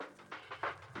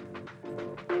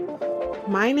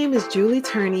My name is Julie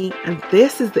Turney, and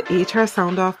this is the HR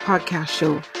Sound Off podcast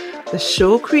show, the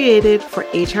show created for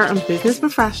HR and business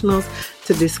professionals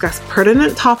to discuss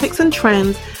pertinent topics and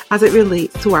trends as it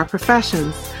relates to our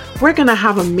professions. We're going to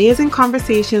have amazing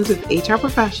conversations with HR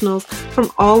professionals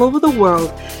from all over the world,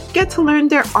 get to learn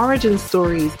their origin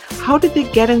stories. How did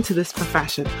they get into this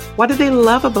profession? What do they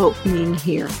love about being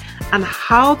here? And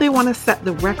how they want to set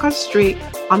the record straight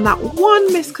on that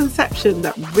one misconception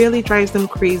that really drives them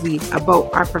crazy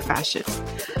about our profession.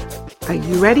 Are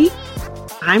you ready?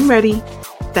 I'm ready.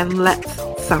 Then let's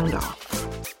sound off.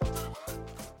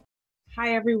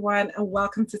 Hi, everyone, and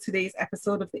welcome to today's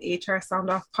episode of the HR Sound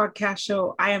Off podcast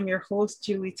show. I am your host,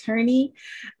 Julie Turney,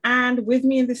 and with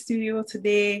me in the studio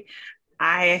today,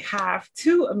 I have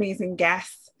two amazing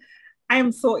guests. I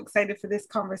am so excited for this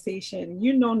conversation.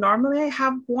 You know, normally I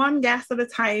have one guest at a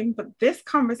time, but this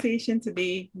conversation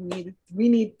today, we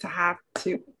need to have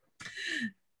two.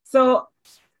 So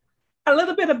a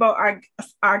little bit about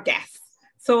our guests.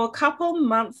 So a couple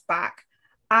months back,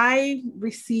 I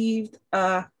received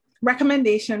a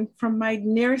recommendation from my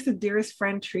nearest and dearest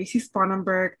friend, Tracy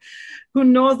Sponenberg, who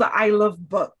knows that I love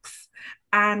books.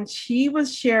 And she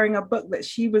was sharing a book that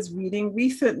she was reading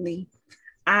recently.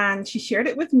 And she shared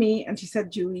it with me and she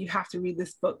said, Julie, you have to read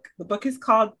this book. The book is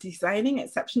called Designing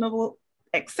Exceptional.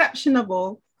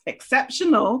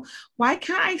 Why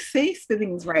can't I say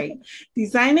things right?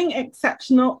 Designing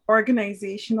Exceptional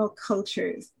Organizational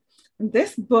Cultures. And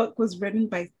this book was written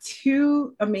by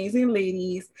two amazing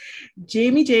ladies,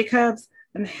 Jamie Jacobs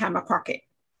and Hema Crockett.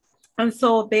 And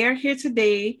so they are here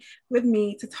today with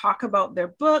me to talk about their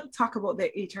book, talk about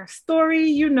their HR story,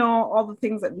 you know, all the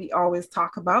things that we always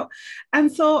talk about.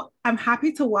 And so I'm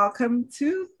happy to welcome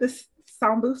to this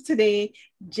sound booth today,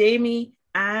 Jamie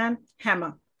and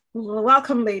Hema.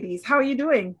 Welcome, ladies. How are you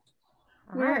doing?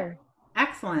 We're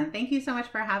excellent. Thank you so much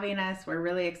for having us. We're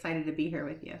really excited to be here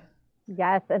with you.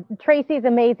 Yes, Tracy's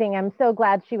amazing. I'm so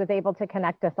glad she was able to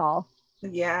connect us all.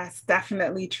 Yes,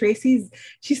 definitely.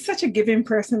 She's such a giving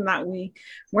person that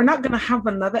we're not going to have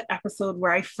another episode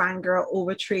where I fangirl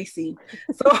over Tracy.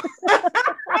 So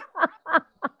that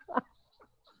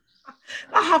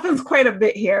happens quite a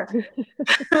bit here.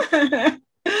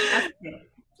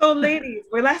 So ladies,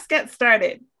 let's get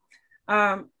started.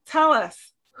 Tell us,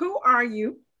 who are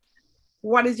you?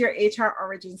 What is your HR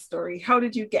origin story? How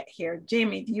did you get here?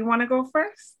 Jamie, do you want to go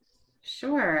first?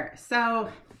 Sure. So,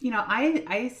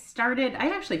 I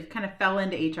actually kind of fell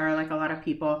into HR like a lot of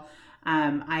people.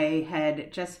 I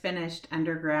had just finished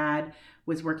undergrad,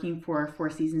 was working for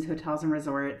Four Seasons Hotels and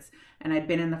Resorts, and I'd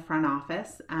been in the front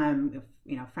office,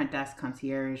 front desk,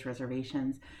 concierge,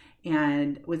 reservations,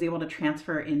 and was able to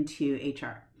transfer into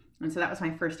HR. And so that was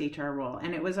my first HR role.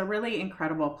 And it was a really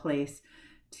incredible place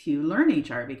to learn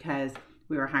HR because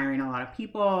we were hiring a lot of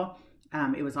people.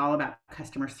 It was all about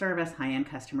customer service, high-end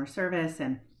customer service,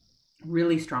 and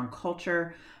really strong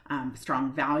culture,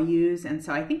 strong values. And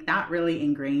so I think that really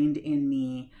ingrained in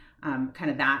me kind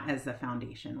of that as the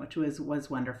foundation, which was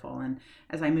wonderful. And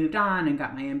as I moved on and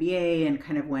got my MBA and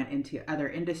kind of went into other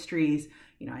industries,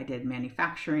 I did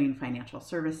manufacturing, financial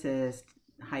services,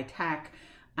 high tech,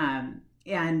 and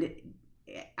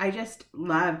I just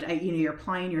loved, you're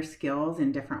applying your skills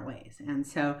in different ways. And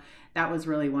so that was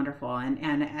really wonderful.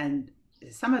 And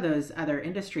some of those other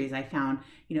industries, I found,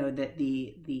 that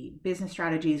the business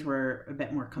strategies were a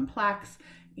bit more complex,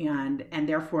 and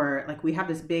therefore, like, we have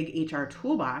this big HR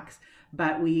toolbox,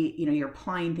 but you're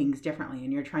applying things differently,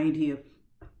 and you're trying to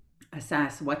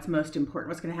assess what's most important,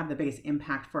 what's going to have the biggest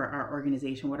impact for our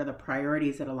organization, what are the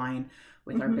priorities that align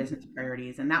with our business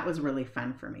priorities, and that was really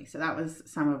fun for me. So that was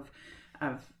some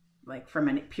of like, from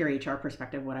a pure HR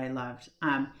perspective, what I loved.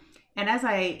 And as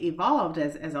I evolved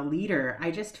as a leader,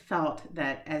 I just felt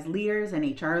that as leaders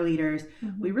and HR leaders,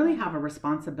 we really have a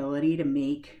responsibility to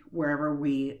make wherever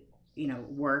we,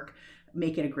 work,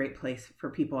 make it a great place for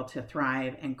people to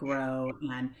thrive and grow.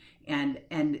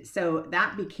 And so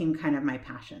that became kind of my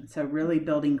passion. So really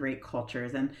building great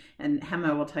cultures. And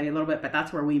Hema will tell you a little bit, but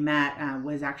that's where we met,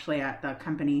 was actually at the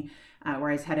company where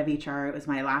I was head of HR. It was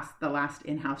the last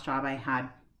in-house job I had.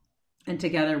 And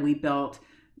together we built,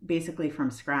 basically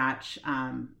from scratch,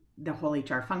 the whole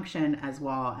HR function, as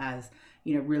well as,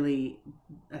 really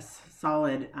a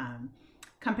solid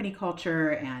company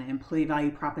culture and employee value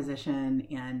proposition,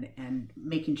 and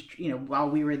making, while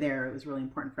we were there, it was really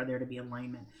important for there to be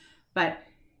alignment. But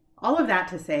all of that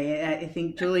to say, I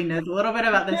think Julie knows a little bit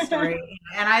about this story,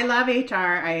 and I love HR.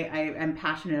 I am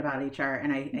passionate about HR,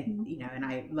 and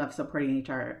I love supporting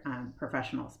HR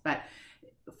professionals. But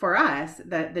for us,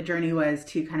 the journey was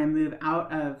to kind of move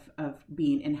out of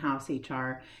being in-house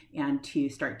HR and to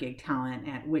start Gig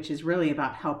Talent, which is really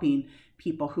about helping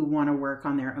people who want to work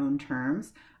on their own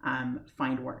terms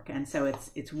find work. And so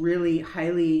it's really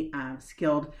highly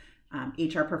skilled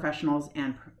HR professionals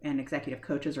and executive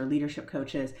coaches or leadership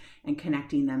coaches, and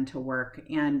connecting them to work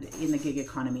and in the gig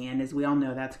economy. And as we all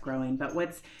know, that's growing. But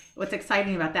what's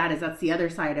exciting about that is that's the other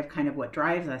side of kind of what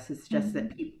drives us. It's just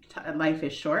that life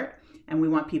is short, and we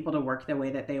want people to work the way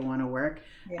that they want to work.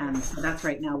 So that's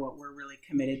right now what we're really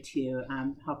committed to,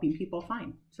 helping people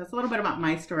find. So it's a little bit about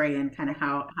my story and kind of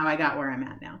how I got where I'm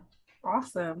at now.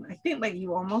 Awesome. I think like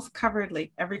you almost covered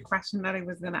like every question that I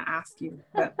was going to ask you,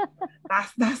 but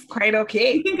that's quite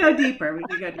okay. We can go deeper.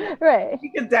 Right.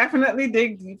 We can definitely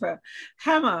dig deeper.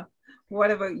 Hema, what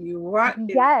about you? What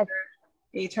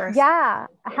is HR? Yeah.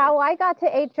 How I got to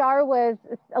HR was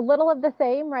a little of the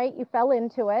same, right? You fell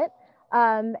into it.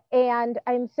 And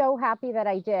I'm so happy that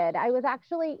I did. I was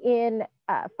actually in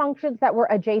functions that were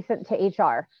adjacent to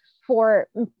HR for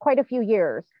quite a few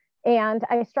years. And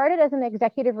I started as an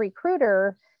executive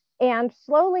recruiter, and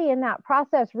slowly in that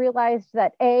process realized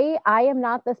that I am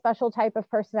not the special type of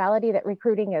personality that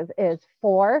recruiting is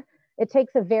for. It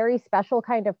takes a very special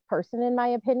kind of person, in my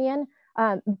opinion.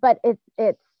 But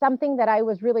it's something that I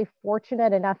was really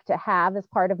fortunate enough to have as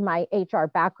part of my HR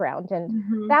background.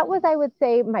 And that was, I would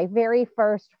say, my very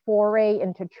first foray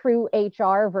into true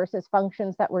HR versus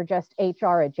functions that were just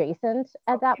HR adjacent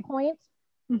at that point.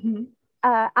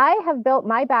 I have built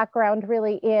my background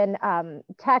really in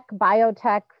tech,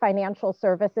 biotech, financial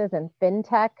services, and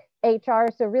fintech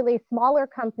HR. So really smaller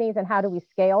companies and how do we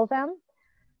scale them.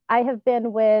 I have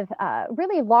been with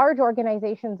really large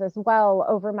organizations as well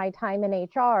over my time in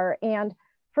HR. And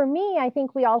for me, I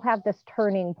think we all have this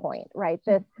turning point, right?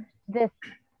 This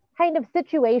kind of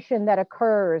situation that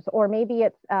occurs, or maybe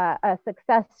it's a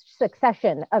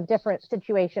succession of different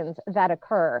situations that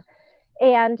occur.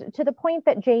 And to the point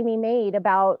that Jamie made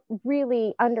about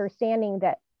really understanding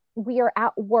that we are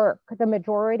at work the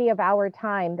majority of our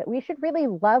time, that we should really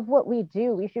love what we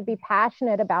do. We should be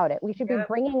passionate about it. We should be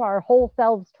bringing our whole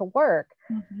selves to work.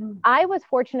 I was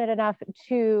fortunate enough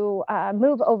to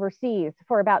move overseas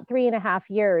for about 3.5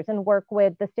 years and work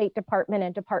with the State Department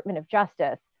and Department of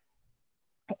Justice.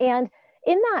 And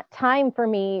in that time for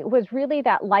me was really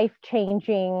that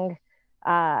life-changing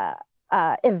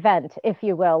event, if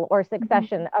you will, or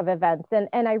succession of events.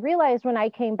 And I realized when I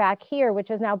came back here, which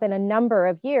has now been a number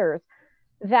of years,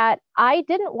 that I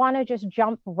didn't want to just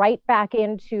jump right back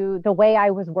into the way I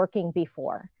was working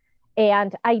before.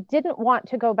 And I didn't want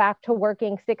to go back to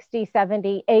working 60,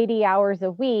 70, 80 hours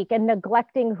a week and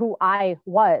neglecting who I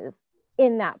was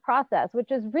in that process,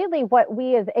 which is really what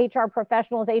we as HR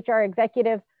professionals, HR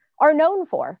executives are known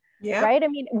for. Yeah. Right. I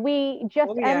mean, we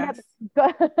just end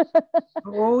up.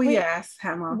 Yes,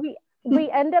 Hema.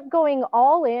 We end up going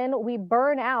all in. We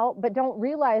burn out, but don't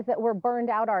realize that we're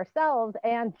burned out ourselves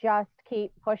and just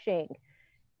keep pushing.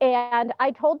 And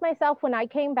I told myself when I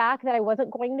came back that I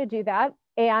wasn't going to do that.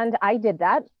 And I did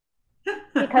that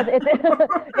because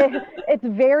it's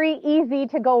very easy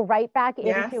to go right back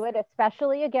into it,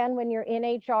 especially again, when you're in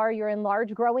HR, you're in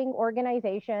large growing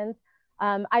organizations.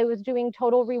 I was doing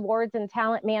total rewards and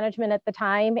talent management at the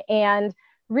time, and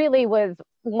really was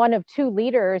one of 2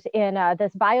 leaders in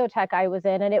this biotech I was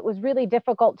in. And it was really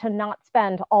difficult to not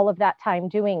spend all of that time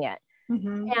doing it.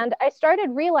 And I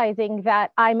started realizing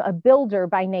that I'm a builder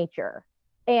by nature.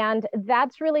 And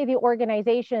that's really the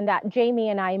organization that Jamie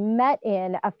and I met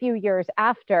in a few years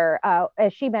after.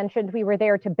 As she mentioned, we were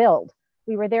there to build.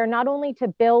 We were there not only to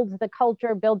build the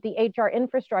culture, build the HR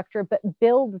infrastructure, but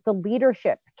build the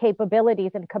leadership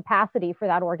capabilities and capacity for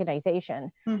that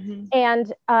organization.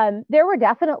 And there were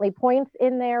definitely points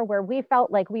in there where we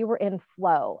felt like we were in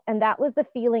flow. And that was the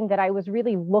feeling that I was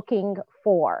really looking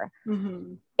for.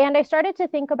 And I started to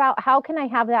think about how can I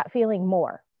have that feeling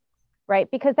more, right?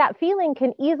 Because that feeling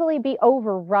can easily be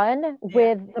overrun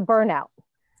with the burnout.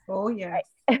 Oh, yes. Right?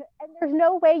 And there's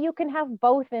no way you can have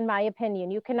both, in my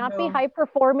opinion. You cannot be high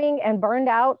performing and burned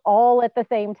out all at the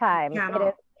same time. It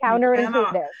is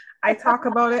counterintuitive. I talk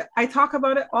about it. I talk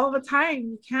about it all the time.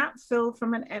 You can't fill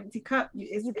from an empty cup.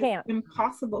 It's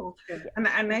impossible. And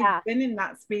I've been in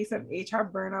that space of HR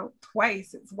burnout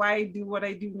twice. It's why I do what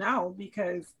I do now,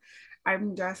 because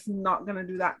I'm just not going to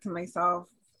do that to myself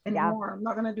anymore. I'm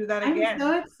not going to do that again. I'm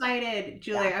so excited,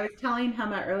 Julie. I was telling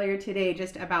Hema earlier today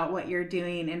just about what you're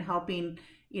doing and helping,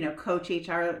 coach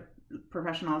HR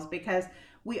professionals, because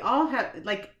we all have,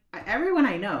 like, everyone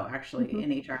I know actually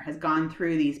in HR has gone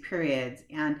through these periods,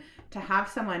 and to have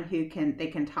someone who they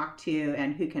can talk to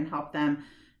and who can help them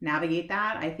navigate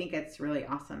that, I think it's really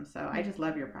awesome. So I just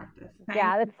love your practice.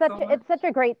 Yeah, it's such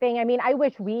a great thing. I mean, I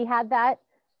wish we had that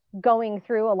going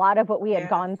through a lot of what we had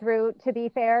gone through, to be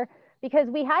fair, because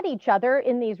we had each other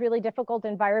in these really difficult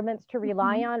environments to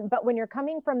rely on. But when you're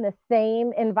coming from the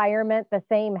same environment, the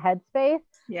same headspace,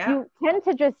 you tend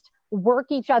to just work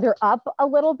each other up a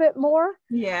little bit more.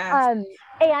 And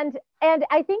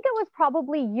I think it was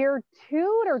probably year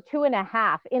 2 or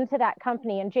 2.5 into that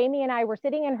company. And Jamie and I were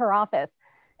sitting in her office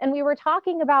and we were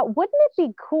talking about, wouldn't it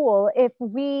be cool if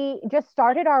we just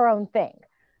started our own thing?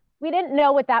 We didn't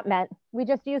know what that meant. We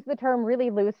just used the term really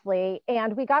loosely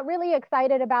and we got really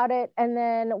excited about it. And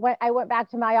then when I went back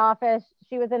to my office,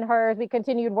 she was in hers. We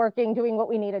continued working, doing what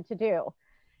we needed to do.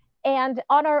 And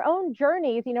on our own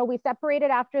journeys, you know, we separated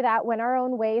after that, went our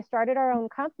own way, started our own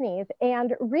companies,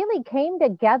 and really came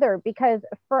together because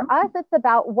for us, it's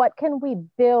about what can we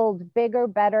build bigger,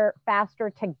 better,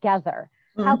 faster together?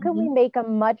 How can we make a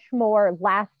much more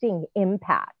lasting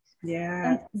impact?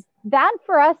 And that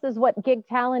for us is what Gig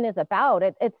Talent is about.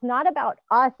 It's not about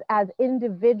us as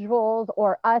individuals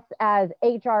or us as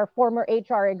former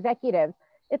HR executives.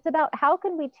 It's about how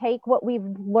can we take what we've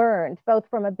learned, both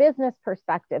from a business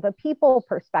perspective, a people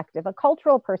perspective, a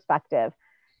cultural perspective,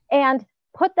 and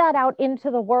put that out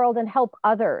into the world and help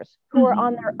others who are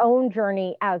on their own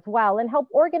journey as well, and help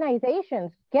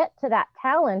organizations get to that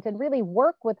talent and really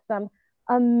work with some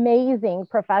amazing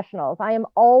professionals. I am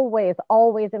always,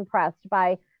 always impressed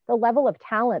by the level of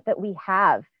talent that we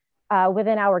have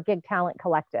within our Gig Talent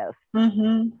collective.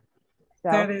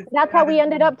 So that's how we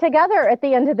ended up together at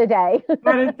the end of the day.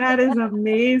 That is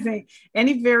amazing.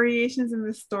 Any variations in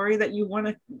the story that you want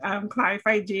to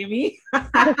clarify, Jamie? Well,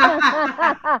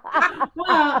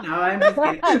 no, I'm just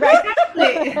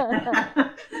kidding.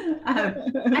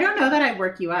 I don't know that I'd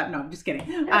work you up. No, I'm just kidding.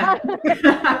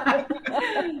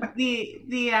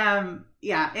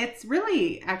 It's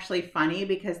really actually funny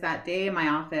because that day in my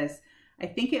office, I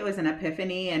think it was an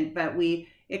epiphany,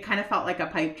 it kind of felt like a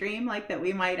pipe dream, like that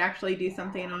we might actually do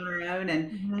something on our own.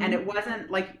 And it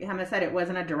wasn't, like Emma said, it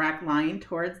wasn't a direct line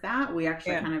towards that. We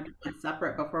actually kind of went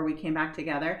separate before we came back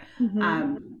together.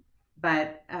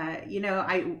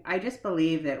 I just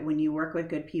believe that when you work with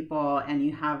good people and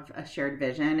you have a shared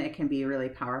vision, it can be really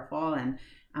powerful.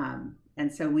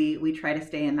 And so we try to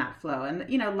stay in that flow. And,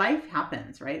 you know, life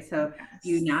happens, right? So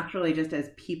you naturally, just as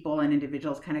people and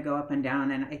individuals, kind of go up and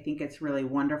down. And I think it's really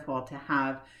wonderful to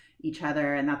have each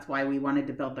other. And that's why we wanted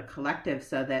to build the collective,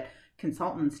 so that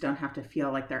consultants don't have to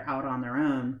feel like they're out on their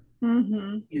own.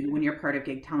 When you're part of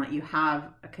Gig Talent, you have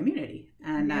a community.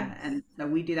 And so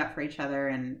we do that for each other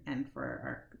and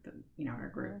for our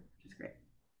group, which is great.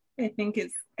 I think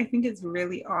it's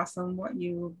really awesome what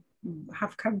you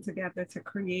have come together to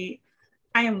create.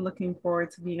 I am looking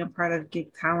forward to being a part of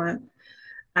Gig Talent.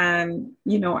 And,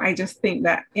 you know, I just think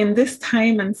that in this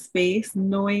time and space,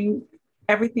 knowing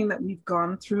everything that we've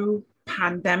gone through,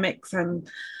 pandemics and,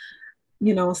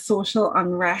 you know, social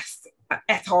unrest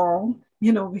at all,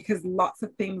 you know, because lots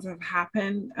of things have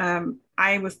happened.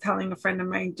 I was telling a friend of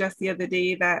mine just the other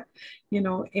day that, you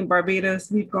know, in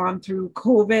Barbados, we've gone through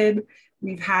COVID,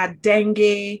 we've had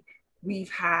dengue,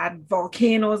 we've had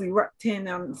volcanoes erupting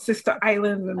on sister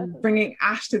islands and bringing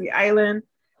ash to the island.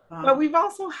 But we've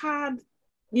also had,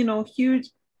 you know, huge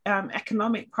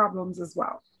economic problems as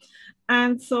well.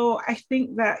 And so I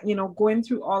think that, you know, going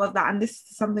through all of that, and this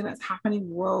is something that's happening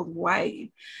worldwide,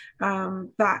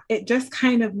 that it just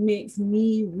kind of makes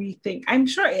me rethink. I'm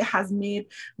sure it has made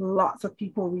lots of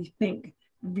people rethink,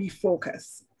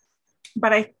 refocus.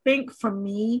 But I think for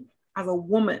me, as a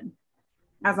woman,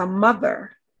 as a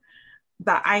mother,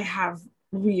 that I have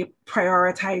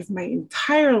reprioritized my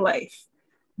entire life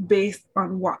based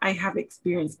on what I have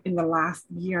experienced in the last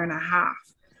 1.5 years.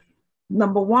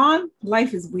 Number one,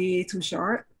 life is way too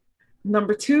short.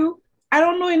 Number two, I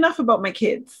don't know enough about my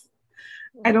kids.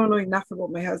 I don't know enough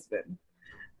about my husband.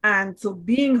 And so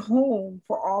being home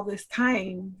for all this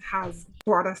time has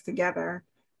brought us together.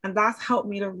 And that's helped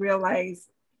me to realize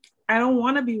I don't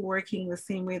want to be working the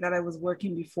same way that I was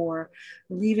working before,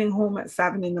 leaving home at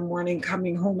 7 a.m,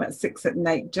 coming home at 6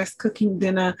 p.m, just cooking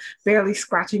dinner, barely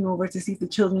scratching over to see if the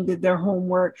children did their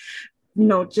homework, you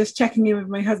know, just checking in with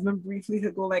my husband briefly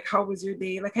to go like, how was your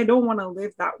day? Like, I don't want to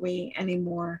live that way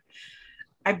anymore.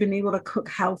 I've been able to cook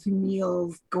healthy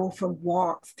meals, go for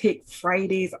walks, take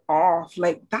Fridays off.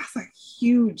 Like, that's a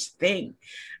huge thing.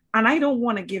 And I don't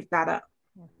want to give that up.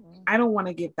 I don't want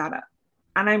to give that up.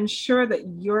 And I'm sure that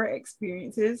your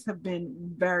experiences have been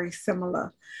very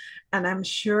similar. And I'm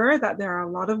sure that there are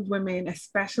a lot of women,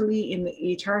 especially in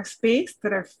the HR space,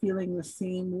 that are feeling the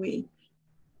same way.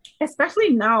 especially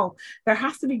now, there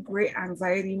has to be great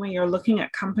anxiety when you're looking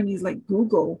at companies like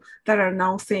Google that are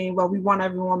now saying, well, we want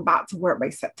everyone back to work by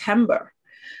September.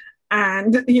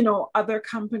 And, other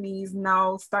companies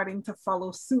now starting to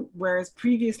follow suit, whereas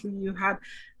previously you had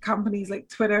companies like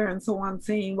Twitter and so on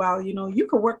saying, well, you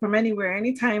could work from anywhere,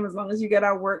 anytime, as long as you get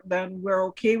our work done, we're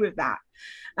okay with that.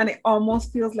 And it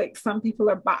almost feels like some people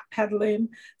are backpedaling.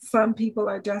 Some people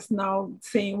are just now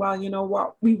saying, well, you know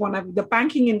what, the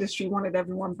banking industry wanted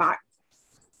everyone back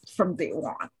from day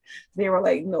one. They were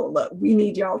like, no, look, we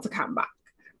need y'all to come back.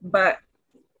 But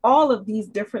all of these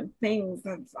different things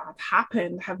that have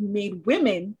happened have made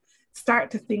women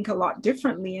start to think a lot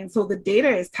differently. And so the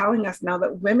data is telling us now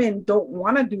that women don't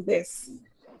want to do this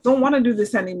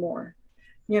anymore.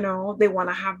 They want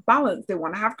to have balance. They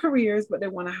want to have careers, but they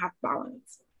want to have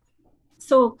balance.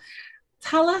 So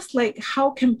tell us,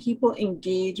 how can people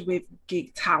engage with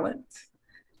gig talent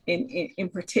in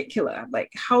particular?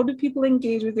 How do people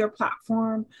engage with your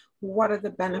platform? What are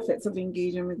the benefits of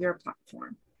engaging with your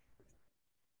platform?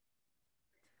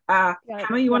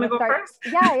 Emma, you want to go first?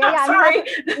 Yeah. Sorry.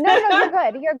 No,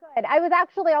 you're good. I was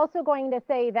actually also going to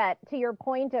say that, to your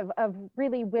point of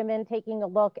really women taking a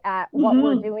look at what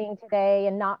we're doing today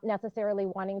and not necessarily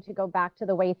wanting to go back to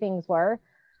the way things were.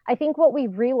 I think what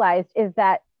we've realized is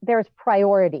that there's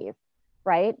priorities,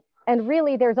 right? And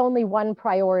really there's only one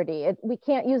priority. We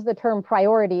can't use the term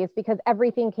priorities because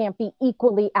everything can't be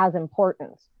equally as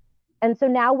important. And so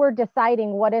now we're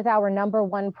deciding what is our number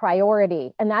one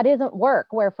priority. And that isn't work,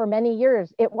 where for many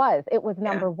years it was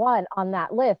number one on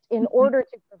that list in order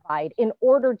to provide, in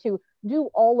order to do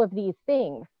all of these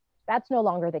things. That's no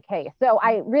longer the case. So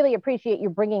I really appreciate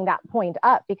you bringing that point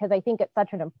up because I think it's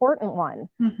such an important one.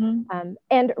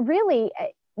 And really,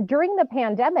 during the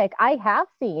pandemic, I have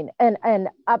seen an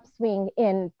upswing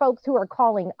in folks who are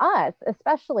calling us,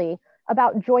 especially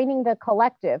about joining the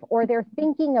collective, or they're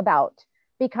thinking about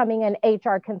becoming an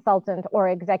HR consultant or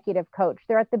executive coach.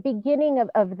 They're at the beginning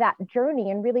of that journey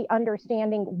and really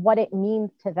understanding what it means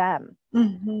to them.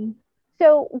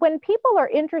 So when people are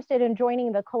interested in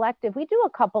joining the collective, we do a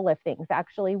couple of things,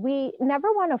 actually. We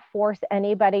never want to force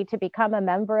anybody to become a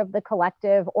member of the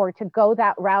collective or to go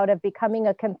that route of becoming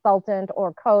a consultant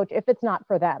or coach if it's not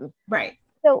for them. Right.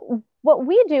 So what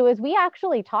we do is we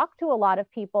actually talk to a lot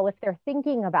of people if they're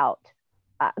thinking about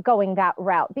going that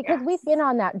route, because we've been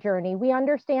on that journey. We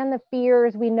understand the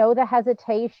fears, we know the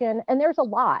hesitation, and there's a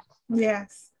lot.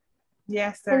 Yes,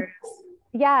 there is.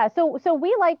 Yeah, so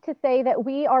we like to say that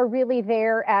we are really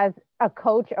there as a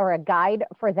coach or a guide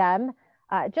for them,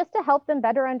 just to help them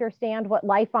better understand what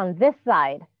life on this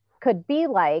side could be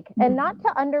like, and not to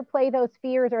underplay those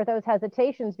fears or those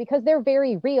hesitations, because they're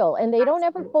very real and they don't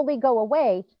ever fully go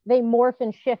away. They morph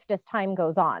and shift as time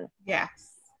goes on. Yes.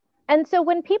 And so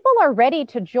when people are ready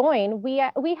to join, we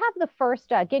have the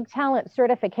first gig talent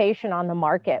certification on the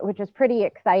market, which is pretty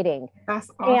exciting. That's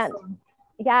awesome. And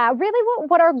yeah, really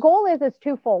what our goal is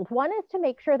twofold. One is to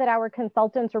make sure that our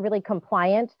consultants are really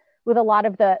compliant with a lot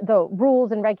of the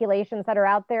rules and regulations that are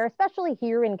out there, especially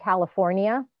here in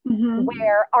California,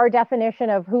 where our definition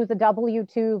of who's a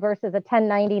W-2 versus a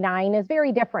 1099 is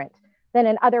very different than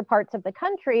in other parts of the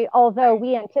country, although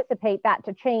we anticipate that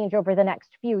to change over the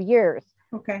next few years.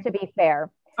 Okay. To be fair.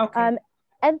 Okay.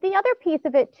 And the other piece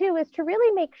of it too is to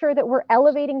really make sure that we're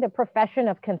elevating the profession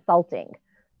of consulting.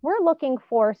 We're looking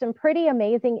for some pretty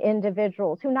amazing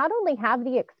individuals who not only have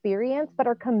the experience, but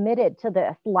are committed to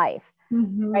this life.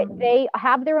 Right? They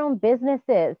have their own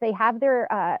businesses. They have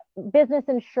their business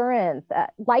insurance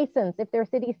license if their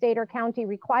city, state, or county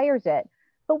requires it.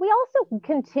 But we also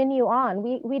continue on.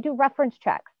 We do reference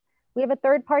checks. We have a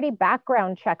third-party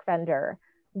background check vendor.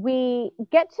 We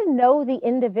get to know the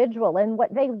individual and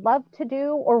what they love to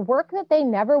do or work that they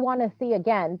never want to see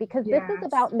again, because this is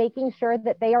about making sure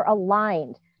that they are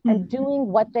aligned and doing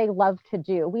what they love to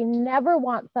do. We never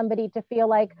want somebody to feel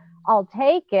like, I'll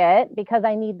take it because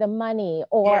I need the money,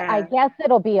 or I guess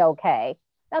it'll be okay.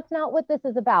 That's not what this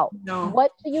is about. No.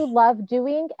 What do you love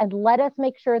doing? And let us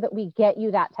make sure that we get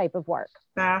you that type of work.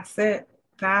 That's it.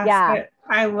 That's it.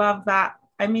 I love that.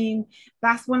 I mean,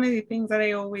 that's one of the things that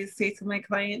I always say to my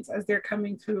clients as they're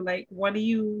coming through, like, what do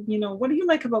you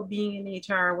like about being in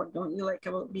HR? What don't you like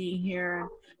about being here?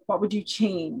 What would you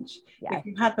change? Yes. If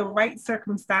you had the right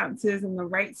circumstances and the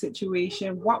right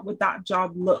situation, what would that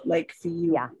job look like for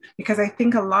you? Yeah. Because I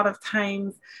think a lot of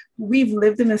times we've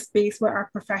lived in a space where our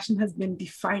profession has been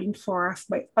defined for us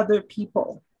by other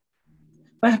people.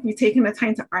 But have we taken the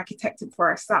time to architect it for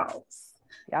ourselves?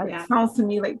 It sounds to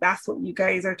me like that's what you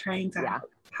guys are trying to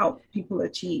help people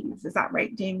achieve. Is that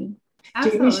right, Jamie?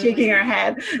 Absolutely. Jamie's shaking her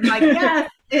head. Like, yes,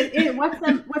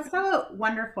 What's so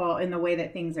wonderful in the way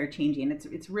that things are changing,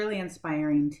 it's really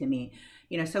inspiring to me.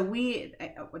 So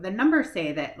the numbers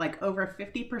say that like over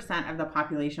 50% of the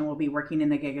population will be working in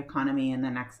the gig economy in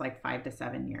the next like 5 to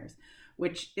 7 years,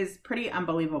 which is pretty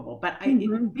unbelievable. But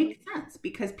it makes sense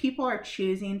because people are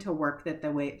choosing to work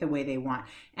the way they want,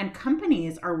 and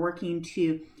companies are working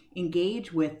to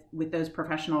engage with those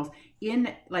professionals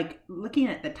in like looking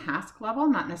at the task level,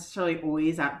 not necessarily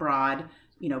always at broad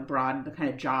the kind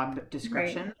of job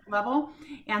description level.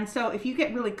 And so if you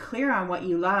get really clear on what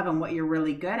you love and what you're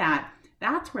really good at,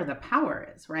 that's where the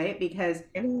power is, right? Because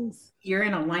you're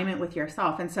in alignment with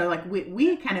yourself. And so like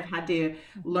we kind of had to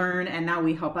learn, and now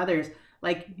we help others.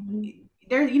 Like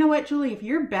there, you know what, Julie, if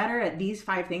you're better at these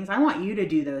 5 things, I want you to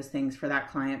do those things for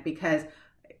that client because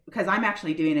I'm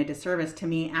actually doing a disservice to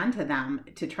me and to them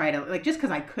to try to like, just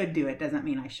because I could do it doesn't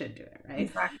mean I should do it. Right.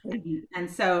 Exactly. And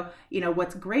so,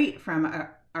 what's great from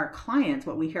our clients,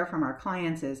 what we hear from our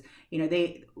clients is,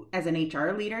 they, as an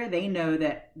HR leader, they know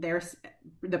that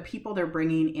the people they're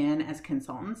bringing in as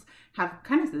consultants have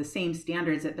kind of the same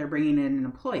standards that they're bringing in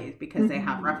employees because they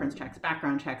have reference checks,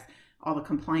 background checks, all the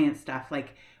compliance stuff.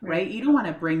 Like, right. You don't want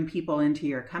to bring people into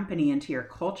your company, into your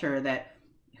culture that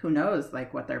who knows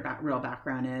like what their real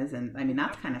background is. And I mean,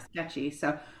 that's kind of sketchy.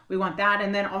 So we want that.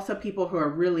 And then also people who are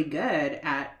really good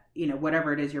at,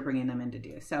 whatever it is you're bringing them in to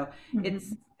do. So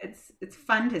it's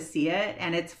fun to see it.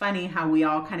 And it's funny how we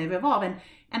all kind of evolve.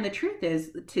 And the truth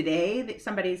is today,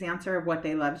 somebody's answer of what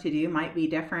they love to do might be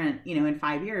different, in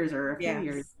 5 years or a few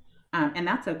years. And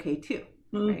that's okay too.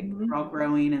 Right? We're all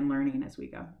growing and learning as we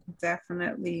go.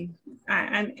 Definitely.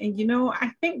 And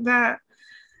I think that,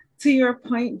 to your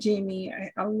point, Jamie,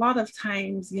 a lot of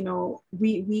times,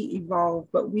 we evolve,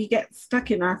 but we get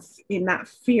stuck in that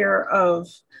fear of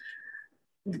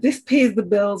this pays the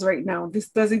bills right now. This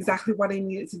does exactly what I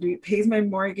need it to do. It pays my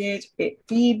mortgage. It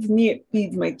feeds me. It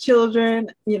feeds my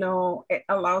children. It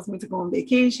allows me to go on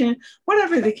vacation,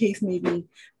 whatever the case may be.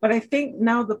 But I think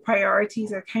now the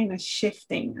priorities are kind of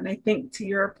shifting. And I think to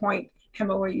your point,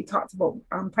 Hema, where you talked about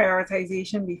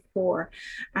prioritization before.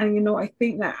 And, I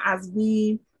think that as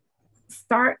we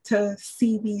start to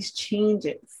see these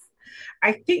changes,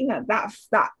 I think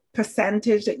that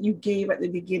percentage that you gave at the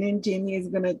beginning, Jamie, is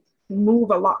going to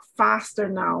move a lot faster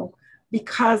now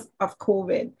because of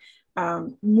COVID,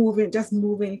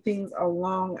 moving things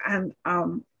along. And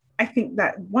I think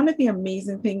that one of the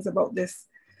amazing things about this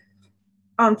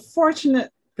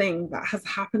unfortunate thing that has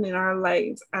happened in our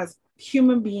lives as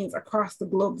human beings across the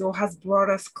globe, though, has brought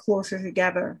us closer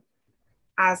together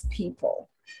as people,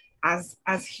 as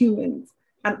humans,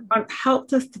 and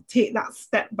helped us to take that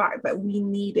step back that we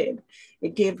needed.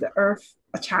 It gave the earth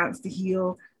a chance to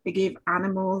heal. It gave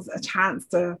animals a chance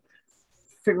to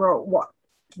figure out what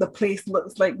the place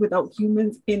looks like without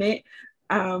humans in it.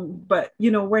 But,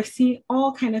 we're seeing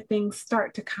all kind of things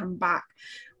start to come back.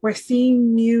 We're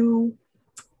seeing new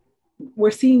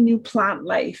plant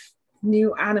life,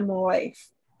 new animal life.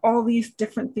 All these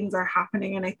different things are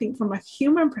happening. And I think from a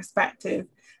human perspective,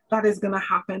 that is going to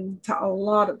happen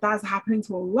that's happening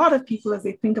to a lot of people as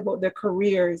they think about their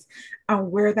careers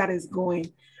and where that is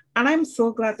going. And I'm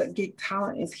so glad that Gig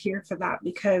Talent is here for that,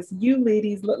 because you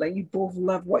ladies look like you both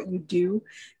love what you do.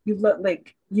 You look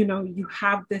like, you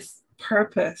have this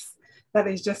purpose that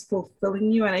is just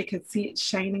fulfilling you. And I could see it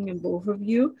shining in both of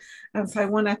you. And so I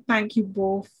want to thank you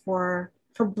both for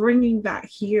bringing that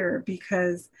here,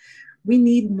 because we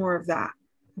need more of that.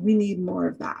 We need more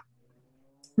of that.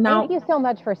 Now, thank you so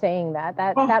much for saying that.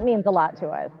 That means a lot to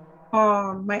us.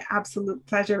 Oh, my absolute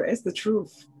pleasure. It's the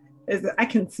truth. I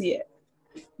can see it.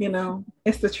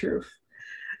 It's the truth.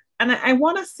 And I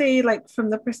want to say, like, from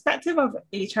the perspective of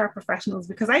HR professionals,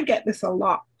 because I get this a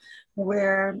lot,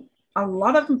 where a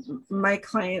lot of my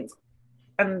clients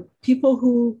and people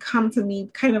who come to me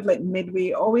kind of like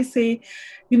midway always say,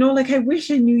 I wish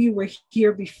I knew you were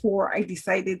here before I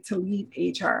decided to leave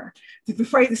HR,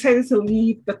 before I decided to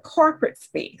leave the corporate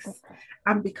space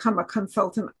and become a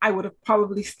consultant. I would have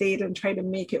probably stayed and tried to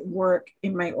make it work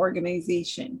in my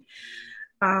organization.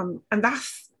 And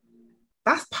that's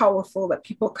powerful, that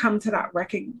people come to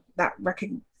that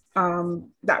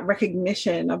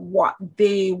recognition of what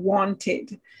they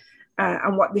wanted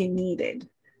and what they needed.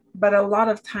 But a lot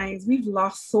of times we've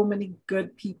lost so many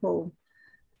good people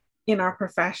in our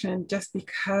profession just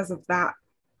because of that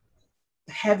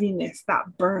heaviness, that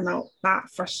burnout, that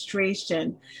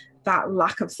frustration, that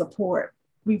lack of support.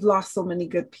 We've lost so many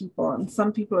good people, and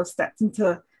some people have stepped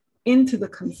into the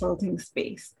consulting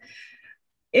space.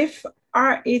 If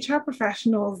our HR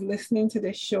professionals listening to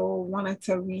this show wanted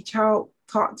to reach out,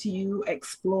 talk to you,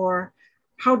 explore,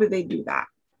 how do they do that,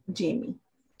 Jamie?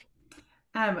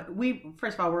 We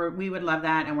first of all, we would love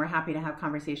that, and we're happy to have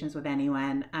conversations with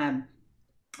anyone.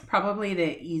 Probably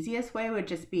the easiest way would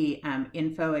just be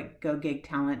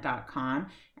info@gogigtalent.com,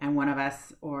 and one of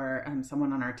us or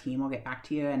someone on our team will get back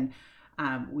to you, and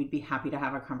we'd be happy to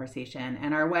have a conversation.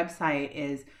 And our website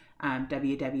is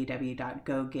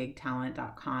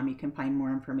www.gogigtalent.com. You can find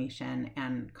more information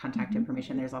and contact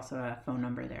information. There's also a phone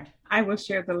number there. I will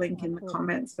share the link in the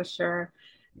comments for sure.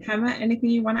 Hema, anything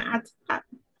you want to add to that?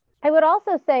 I would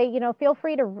also say, feel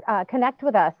free to connect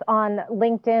with us on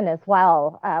LinkedIn as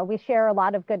well. We share a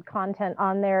lot of good content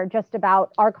on there just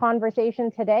about our conversation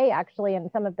today, actually,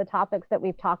 and some of the topics that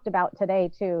we've talked about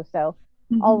today too. So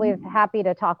always happy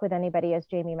to talk with anybody, as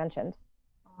Jamie mentioned.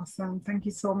 Awesome. Thank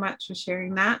you so much for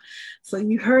sharing that. So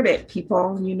you heard it,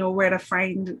 people. You know where to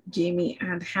find Jamie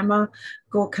and Hema.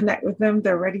 Go connect with them.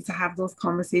 They're ready to have those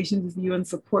conversations with you and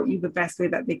support you the best way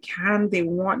that they can. They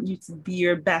want you to be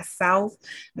your best self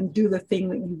and do the thing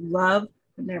that you love,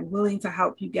 and they're willing to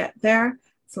help you get there.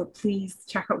 So please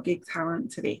check out Gig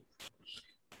Talent today.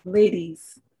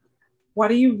 Ladies,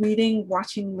 what are you reading,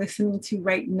 watching, listening to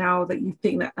right now that you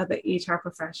think that other HR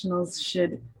professionals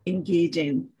should engage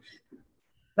in?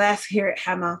 Let's hear it,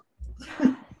 Hema.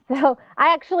 So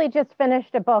I actually just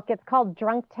finished a book. It's called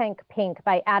Drunk Tank Pink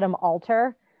by Adam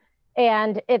Alter.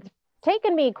 And it's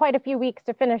taken me quite a few weeks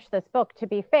to finish this book, to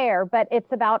be fair, but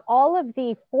it's about all of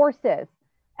the forces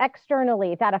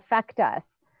externally that affect us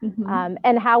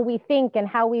and how we think and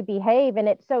how we behave. And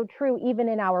it's so true even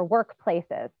in our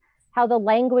workplaces, how the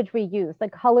language we use, the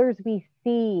colors we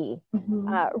see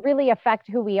really affect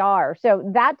who we are. So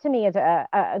that to me is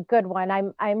a good one.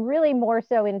 I'm really more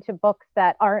so into books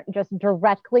that aren't just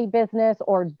directly business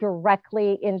or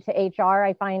directly into HR.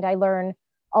 I find I learn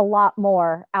a lot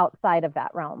more outside of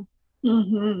that realm.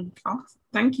 Oh,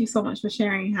 thank you so much for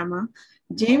sharing, Hema.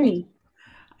 Jamie.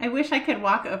 I wish I could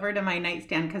walk over to my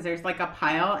nightstand because there's like a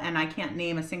pile and I can't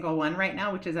name a single one right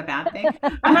now, which is a bad thing.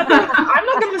 I'm not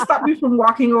going to stop you from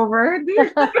walking over.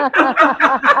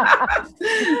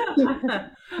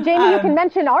 Jamie, you can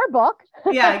mention our book.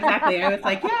 Yeah, exactly. I was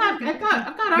like, I've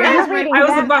got ours. Yeah, right. I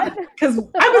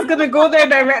was going to go there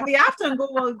directly after and go,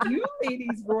 well, you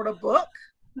ladies wrote a book.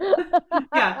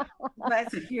 Yeah.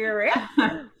 Let's hear it.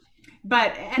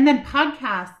 But, and then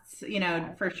podcasts,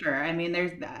 for sure. I mean,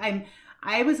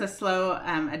 I was a slow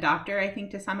adopter, I think,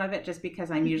 to some of it, just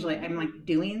because I'm like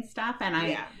doing stuff and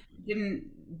I didn't,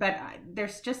 but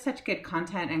there's just such good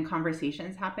content and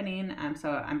conversations happening. So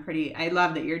I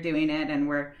love that you're doing it,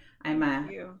 and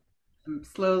I'm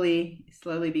slowly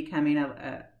becoming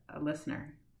a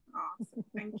listener. Awesome.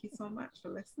 Thank you so much for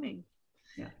listening.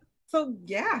 Yeah. So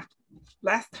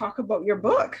let's talk about your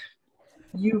book.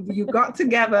 You got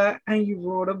together and you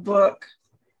wrote a book.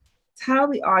 Tell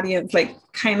the audience,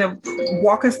 kind of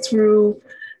walk us through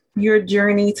your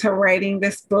journey to writing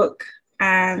this book,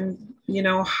 and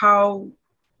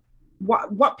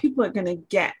what people are going to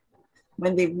get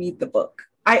when they read the book.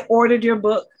 I ordered your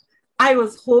book. I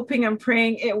was hoping and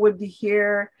praying it would be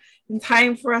here in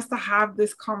time for us to have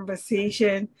this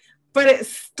conversation, but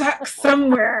it's stuck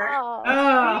somewhere.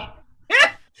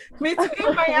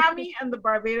 Between Miami and the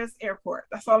Barbados airport.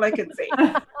 That's all I can say.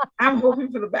 I'm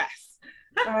hoping for the best.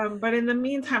 But in the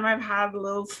meantime, I've had a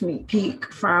little sneak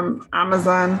peek from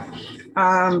Amazon.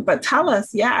 But tell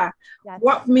us,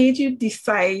 what made you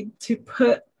decide to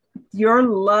put your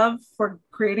love for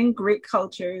creating great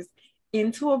cultures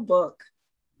into a book,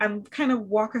 and kind of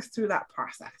walk us through that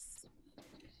process?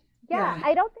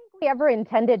 I don't think we ever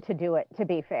intended to do it, to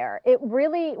be fair. It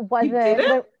really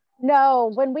wasn't.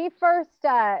 No, when we first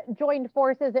joined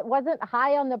forces, it wasn't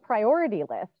high on the priority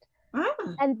list.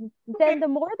 And then the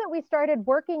more that we started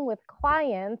working with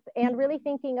clients and really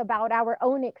thinking about our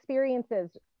own experiences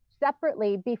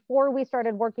separately before we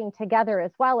started working together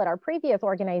as well at our previous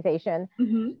organization,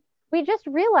 we just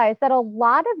realized that a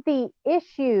lot of the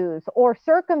issues or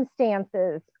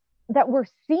circumstances that we're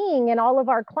seeing in all of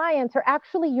our clients are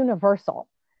actually universal,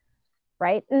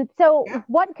 right? And so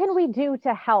what can we do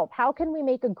to help? How can we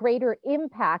make a greater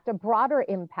impact, a broader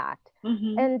impact?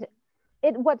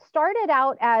 And what started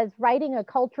out as writing a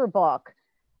culture book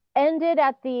ended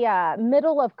at the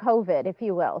middle of COVID, if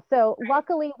you will. So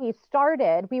luckily we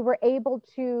were able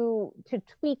to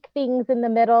tweak things in the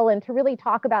middle and to really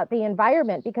talk about the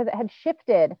environment, because it had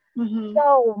shifted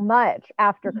so much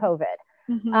after COVID.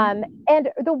 And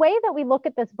the way that we look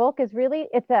at this book is really,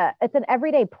 it's an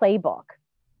everyday playbook,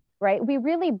 right? We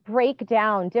really break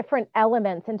down different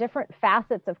elements and different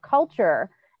facets of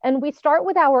culture. And we start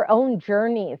with our own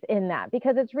journeys in that,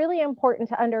 because it's really important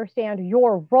to understand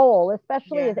your role,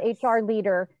 especially as HR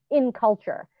leader in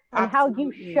culture. and Absolutely,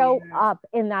 how you show up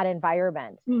in that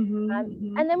environment.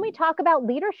 And then we talk about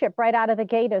leadership right out of the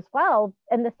gate as well,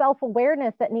 and the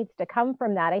self-awareness that needs to come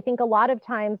from that. I think a lot of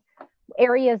times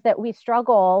areas that we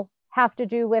struggle have to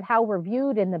do with how we're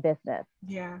viewed in the business,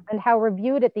 and how we're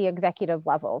viewed at the executive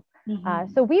level.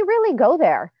 So we really go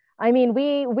there. I mean,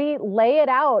 we lay it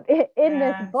out in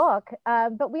this book,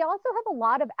 but we also have a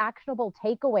lot of actionable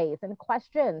takeaways and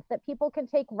questions that people can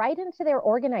take right into their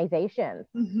organizations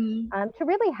to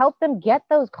really help them get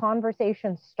those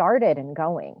conversations started and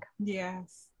going.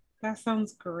 Yes, that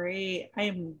sounds great. I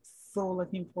am so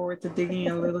looking forward to digging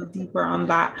a little deeper on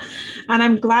that. And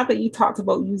I'm glad that you talked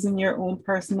about using your own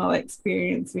personal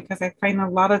experience, because I find a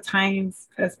lot of times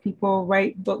as people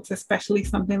write books, especially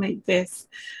something like this,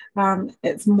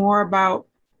 it's more about,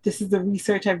 this is the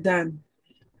research I've done.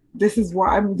 This is what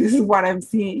I'm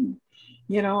seeing,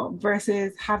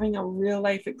 versus having a real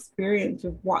life experience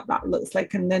of what that looks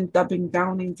like, and then doubling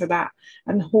down into that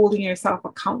and holding yourself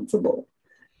accountable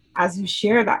as you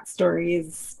share that story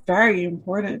is very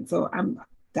important. So I'm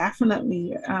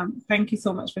definitely, thank you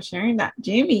so much for sharing that.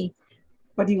 Jamie,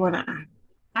 what do you want to add?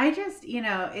 I just,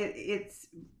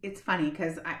 it's funny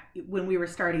because when we were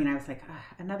starting, I was like,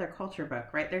 another culture book,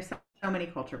 right? There's so many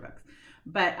culture books.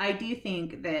 But I do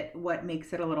think that what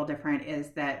makes it a little different is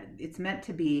that it's meant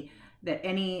to be that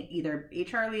any either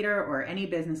HR leader or any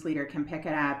business leader can pick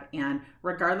it up, and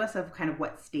regardless of kind of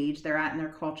what stage they're at in their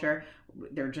culture,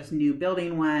 they're just new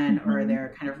building one, or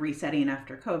they're kind of resetting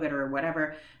after COVID or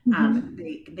whatever,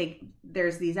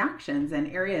 there's these actions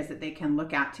and areas that they can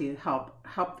look at to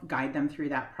help guide them through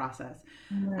that process.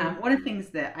 One of the things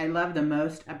that I love the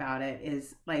most about it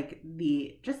is like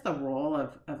the role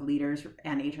of leaders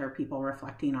and HR people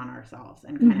reflecting on ourselves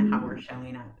and kind of how we're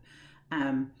showing up.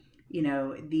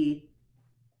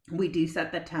 We do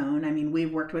set the tone. I mean,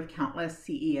 we've worked with countless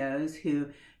CEOs who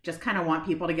just kind of want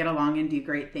people to get along and do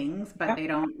great things, but they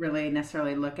don't really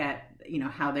necessarily look at,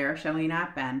 how they're showing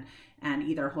up and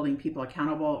either holding people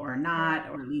accountable or not,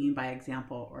 or leading by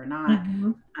example or not.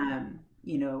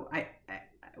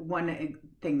 One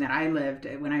thing that I lived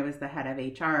when I was the head of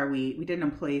HR, we did an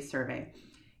employee survey,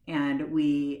 and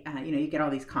we, you get all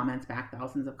these comments back,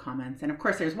 thousands of comments. And of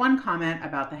course, there's one comment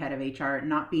about the head of HR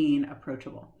not being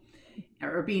approachable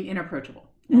or being inapproachable.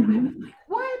 And I was like,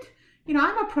 what?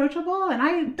 I'm approachable and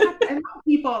I talk to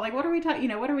people, like, what are we talking,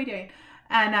 what are we doing?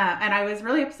 And I was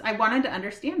really I wanted to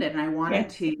understand it, and I wanted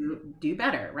to do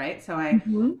better. Right. So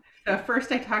so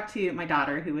first I talked to my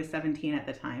daughter, who was 17 at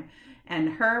the time, and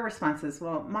her response is,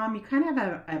 well, Mom, you kind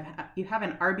of you have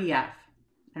an RBF.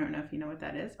 I don't know if you know what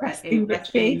that is. Resting bitch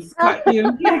face. Cut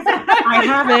you. I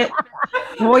have it.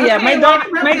 Oh yeah, okay,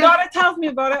 my daughter tells me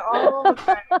about it all the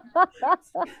time.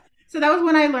 So that was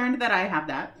when I learned that I have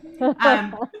that.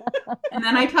 And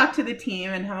then I talked to the team,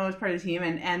 and Hema was part of the team,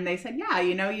 and they said, yeah,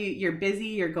 you're busy,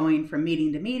 you're going from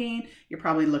meeting to meeting, you're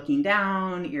probably looking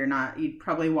down, you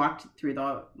probably walked through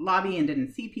the lobby and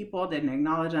didn't see people, didn't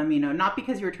acknowledge them, not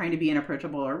because you were trying to be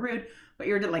inapproachable or rude, but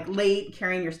you're like late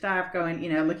carrying your stuff, going,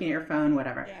 looking at your phone,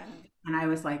 whatever. Yeah. And I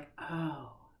was like, oh,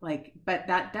 but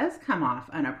that does come off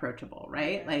unapproachable,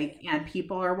 right? And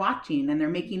people are watching and they're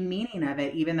making meaning of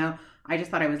it, even though I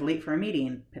just thought I was late for a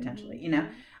meeting potentially,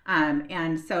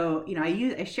 and so,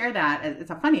 I share that as, it's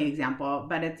a funny example,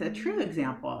 but it's a true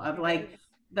example of like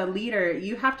the leader,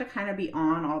 you have to kind of be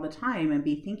on all the time and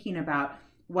be thinking about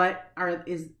what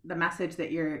is the message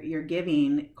that you're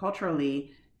giving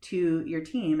culturally to your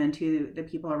team and to the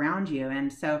people around you.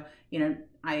 And so,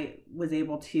 I was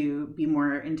able to be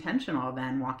more intentional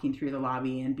than walking through the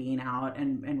lobby and being out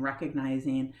and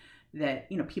recognizing that,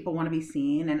 people want to be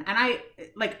seen. And I,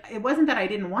 it wasn't that I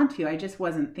didn't want to, I just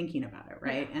wasn't thinking about it.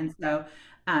 Right. And so,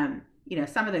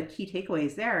 some of the key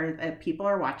takeaways there that people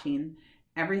are watching,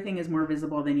 everything is more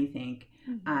visible than you think.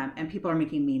 And people are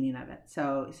making meaning of it.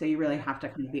 So you really have to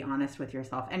kind of be honest with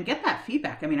yourself and get that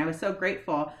feedback. I mean, I was so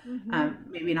grateful,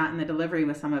 maybe not in the delivery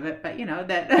with some of it, but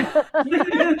that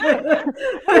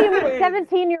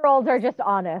 17-year-olds are just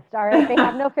honest. All right. They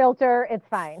have no filter. It's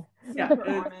fine. Yeah.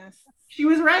 She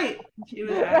was right. She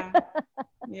was right.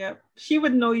 Yep. She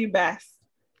would know you best.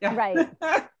 Yeah. Right.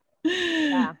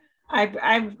 Yeah.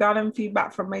 I've gotten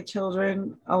feedback from my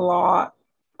children a lot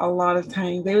of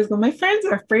times. They always go, my friends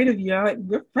are afraid of you. I'm like,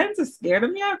 your friends are scared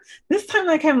of me? This time,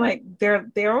 I'm like,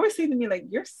 they're always saying to me, like,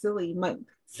 you're silly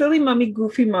mommy,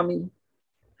 goofy mommy.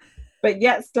 But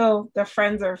yet still, their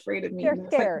friends are afraid of me. They're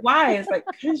scared. Like, why? It's like,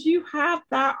 because you have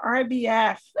that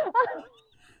RBF.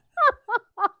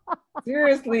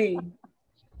 Seriously.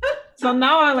 So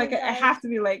now I have to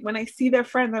be like, when I see their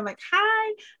friends, I'm like,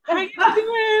 hi, how you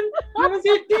doing? How was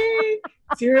your day?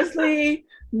 Seriously?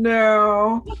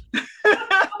 No.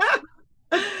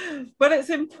 But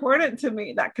it's important to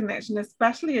make that connection,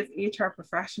 especially as HR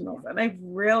professionals. And I've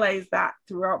realized that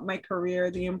throughout my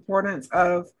career, the importance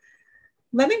of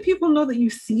letting people know that you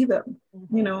see them.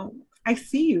 Mm-hmm. You know, I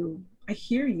see you, I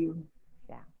hear you.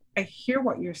 Yeah. I hear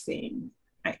what you're saying.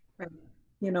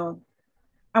 You know,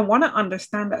 I want to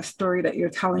understand that story that you're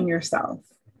telling yourself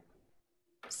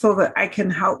so that I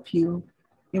can help you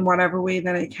in whatever way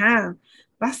that I can.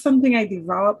 That's something I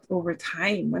developed over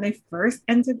time. When I first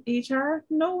entered HR,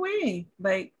 no way.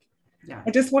 Like,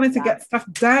 I just wanted to get stuff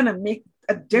done and make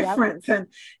a difference. And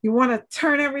you want to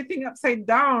turn everything upside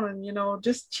down and, you know,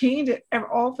 just change it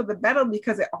all for the better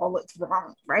because it all looks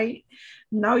wrong, right?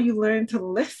 Now you learn to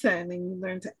listen and you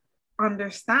learn to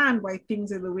understand why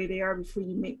things are the way they are before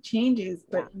you make changes,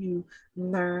 but you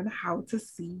learn how to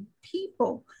see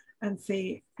people and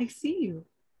say, I see you,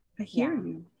 I hear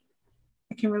you,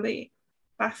 I can relate.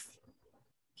 That's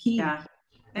key. Yeah.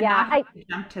 And not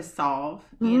jump to solve,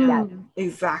 you know?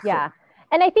 Exactly. Yeah.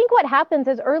 And I think what happens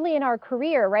is early in our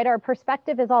career, right, our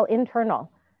perspective is all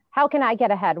internal. How can I get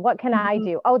ahead? What can I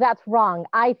do? Oh, that's wrong.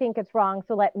 I think it's wrong.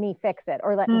 So let me fix it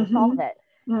or let me solve it.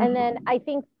 And then I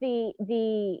think the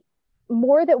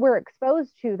more that we're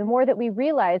exposed to, the more that we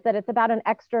realize that it's about an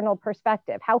external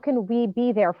perspective. How can we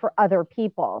be there for other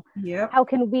people? How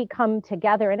can we come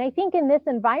together? And I think in this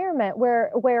environment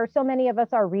where so many of us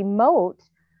are remote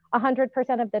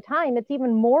 100% of the time, it's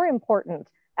even more important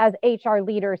as HR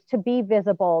leaders to be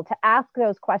visible, to ask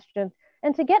those questions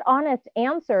and to get honest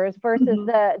answers versus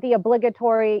the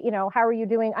obligatory, you know, how are you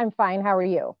doing? I'm fine. How are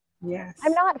you? Yes.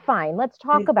 I'm not fine. Let's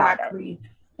talk about it.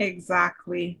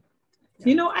 Exactly.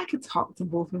 You know, I could talk to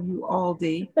both of you all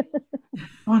day.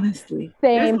 Honestly.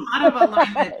 Same. There's a lot of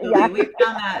alignment, Julie. We've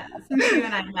done that since you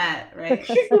and I met, right?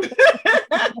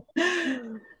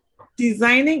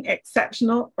 Designing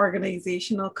Exceptional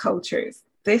Organizational Cultures.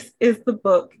 This is the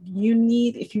book you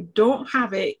need. If you don't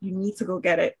have it, you need to go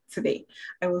get it today.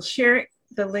 I will share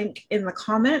the link in the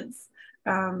comments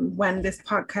when this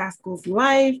podcast goes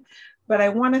live. But I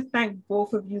want to thank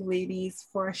both of you ladies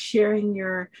for sharing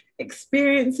your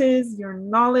experiences, your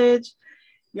knowledge,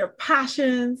 your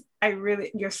passions.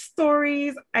 Your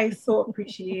stories. I so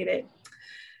appreciate it.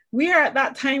 We are at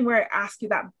that time where I ask you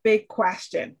that big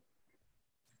question.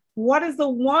 What is the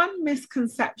one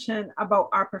misconception about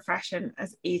our profession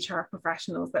as HR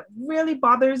professionals that really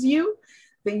bothers you,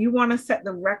 that you want to set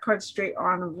the record straight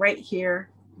on right here,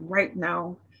 right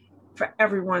now, for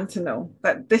everyone to know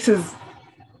that this is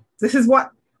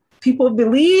what people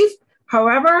believe.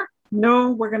 However,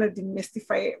 no, we're going to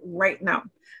demystify it right now.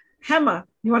 Hema,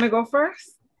 you want to go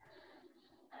first?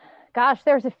 Gosh,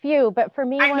 there's a few, but for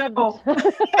me, it's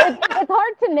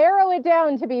hard to narrow it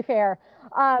down, to be fair.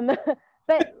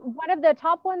 But one of the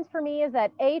top ones for me is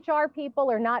that HR people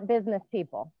are not business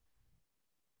people.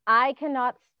 I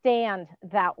cannot stand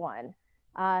that one.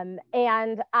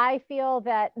 And I feel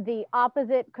that the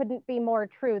opposite couldn't be more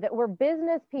true, that we're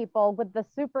business people with the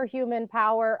superhuman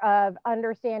power of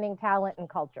understanding talent and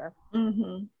culture.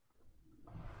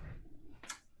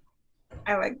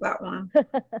 I like that one.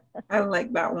 I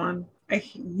like that one.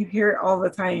 You hear it all the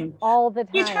time. All the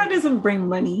time. HR doesn't bring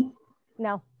money.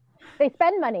 No, they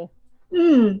spend money.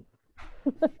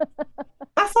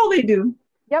 That's all they do.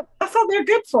 Yep. That's all they're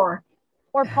good for.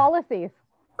 Or policies.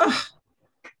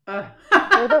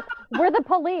 We're the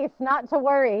police, not to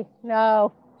worry.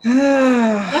 No.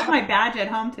 I left my badge at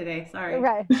home today. Sorry.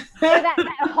 Right. that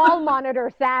hall monitor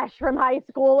sash from high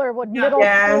school or middle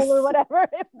school or whatever.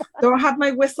 Don't have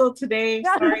my whistle today.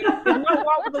 Sorry. Did not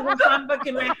walk with a handbook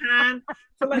in my hand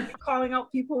to be calling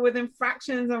out people with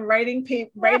infractions and writing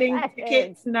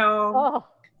tickets. No. Oh.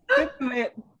 Good to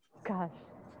it. Gosh,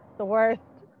 the worst.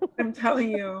 I'm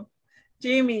telling you.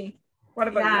 Jamie, what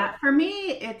about you? For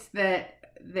me, it's that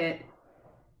they're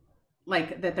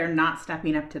not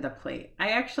stepping up to the plate. I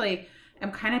actually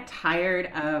am kind of tired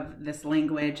of this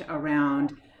language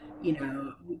around, you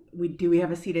know, we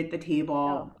have a seat at the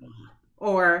table,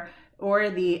 or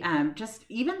the just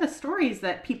even the stories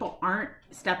that people aren't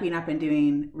stepping up and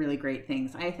doing really great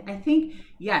things. I think,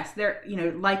 yes, there, you know,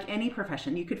 like any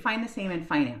profession, you could find the same in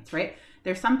finance, right?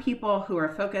 There's some people who are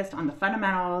focused on the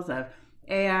fundamentals of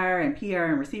AR and PR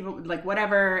and receivable, like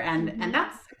whatever, and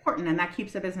that's important, and that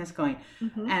keeps the business going.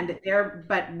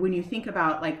 But when you think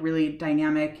about like really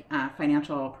dynamic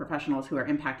financial professionals who are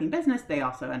impacting business, they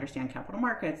also understand capital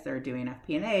markets. They're doing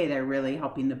FP&A. They're really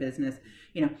helping the business,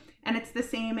 you know. And it's the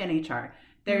same in HR.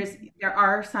 There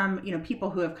are some, you know,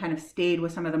 people who have kind of stayed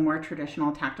with some of the more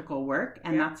traditional tactical work,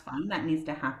 and that's fine. That needs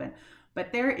to happen.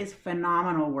 But there is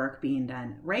phenomenal work being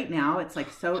done right now. It's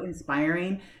like so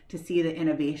inspiring to see the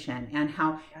innovation and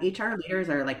how HR leaders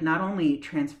are like not only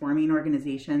transforming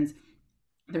organizations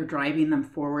They're driving them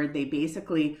forward. They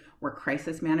basically were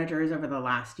crisis managers over the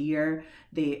last year.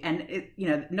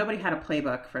 Nobody had a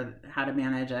playbook for how to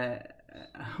manage a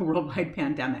worldwide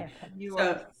pandemic. You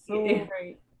are so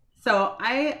right. So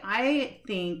I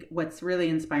think what's really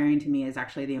inspiring to me is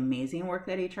actually the amazing work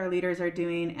that HR leaders are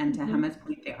doing. And to Hema's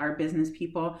point, they are business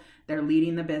people. They're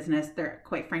leading the business. They're,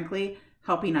 quite frankly,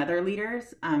 helping other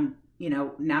leaders,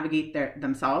 navigate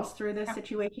themselves through this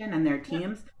situation and their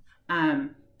teams.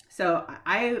 So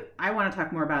I want to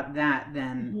talk more about that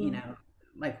than,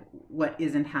 like what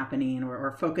isn't happening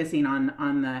or focusing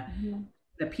on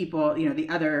the people, the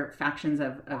other factions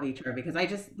of HR, because I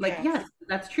just yes,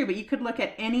 that's true. But you could look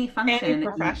at any function, any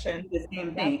profession, the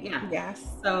same thing. Yeah. Yes.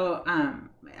 So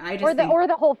I just or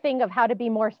the whole thing of how to be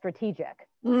more strategic.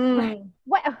 What?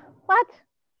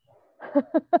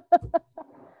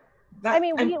 I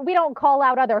mean, we don't call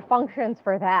out other functions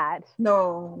for that.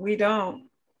 No, we don't.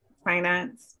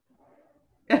 Finance.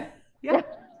 Yeah.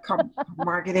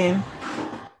 Marketing.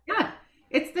 Yeah.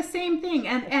 It's the same thing.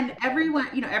 And everyone,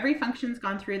 every function's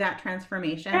gone through that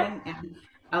transformation and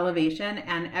elevation,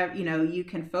 and, you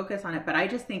can focus on it. But I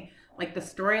just think like the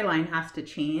storyline has to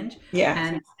change.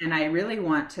 Yeah. And I really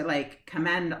want to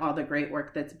commend all the great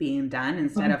work that's being done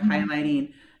instead of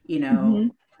highlighting,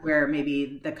 where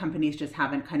maybe the companies just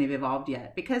haven't kind of evolved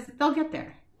yet, because they'll get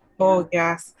there. Oh,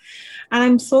 yes. And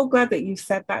I'm so glad that you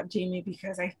said that, Jamie,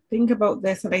 because I think about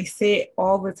this and I say it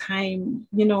all the time.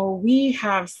 We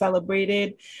have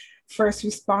celebrated first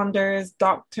responders,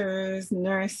 doctors,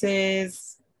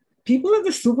 nurses, people at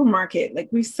the supermarket. Like,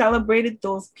 we've celebrated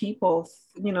those people,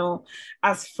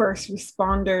 as first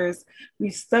responders.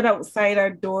 We've stood outside our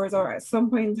doors, or at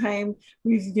some point in time,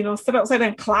 we've, stood outside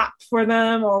and clapped for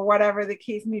them, or whatever the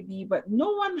case may be. But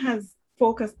no one has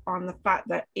focused on the fact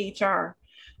that HR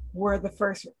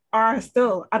are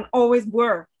still and always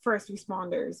were first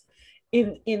responders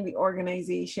in the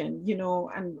organization,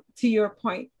 and to your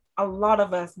point, a lot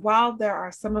of us, while there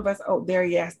are some of us out there,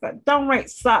 yes, that downright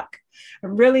suck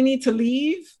and really need to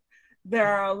leave, there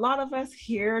are a lot of us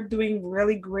here doing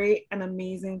really great and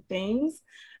amazing things,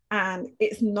 and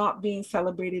it's not being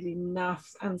celebrated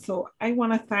enough. And so I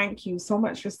want to thank you so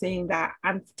much for saying that.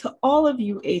 And to all of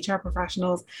you HR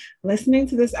professionals listening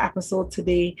to this episode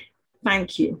today,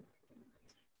 thank you.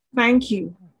 Thank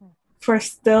you for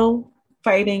still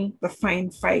fighting the fine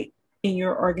fight in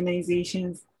your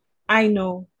organizations. I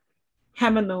know,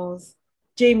 Hema knows,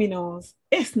 Jamie knows,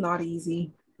 it's not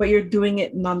easy, but you're doing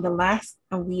it nonetheless,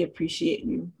 and we appreciate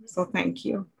you. So thank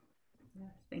you. Yeah,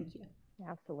 thank you.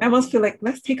 Absolutely. I almost feel like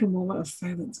let's take a moment of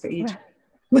silence for each.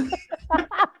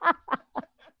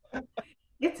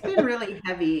 It's been really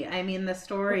heavy. I mean, the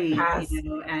story,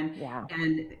 and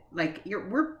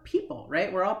we're people,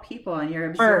 right? We're all people, and you're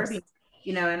absorbing,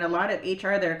 and a lot of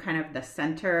HR, they're kind of the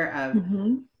center of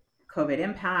COVID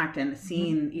impact and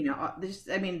seeing,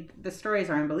 the stories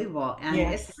are unbelievable, and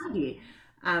it's heavy.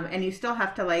 And you still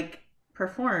have to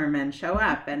perform and show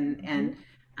up. And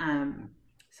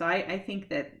so I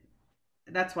think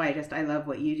that's why I love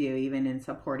what you do, even in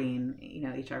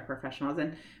supporting, HR professionals.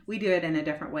 And we do it in a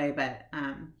different way, but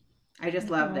I just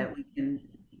love that we can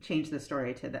change the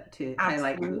story to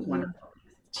highlight what's wonderful.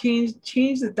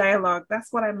 Change the dialogue.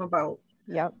 That's what I'm about.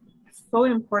 Yep. It's so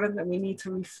important that we need to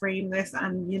reframe this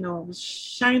and,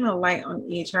 shine a light on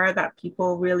HR that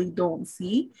people really don't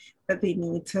see, that they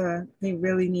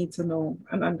really need to know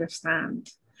and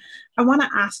understand. I want to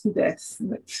ask you this.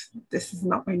 This is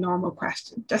not my normal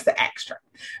question, just an extra.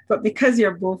 But because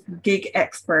you're both gig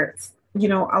experts,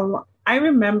 I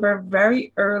remember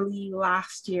very early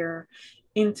last year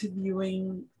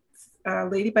interviewing a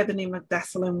lady by the name of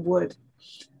Desalyn Wood.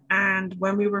 And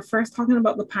when we were first talking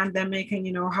about the pandemic and,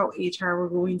 how HR were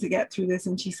going to get through this,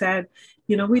 and she said,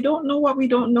 we don't know what we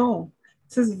don't know.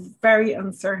 This is a very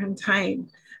uncertain time.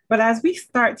 But as we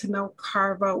start to now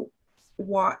carve out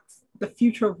what the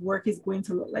future of work is going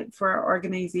to look like for our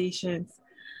organizations,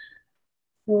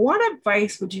 what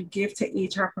advice would you give to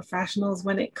HR professionals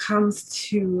when it comes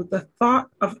to the thought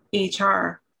of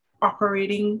HR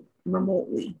operating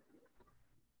remotely?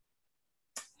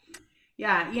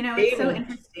 Yeah, it's so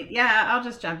interesting. Yeah, I'll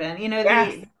just jump in.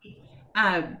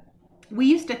 We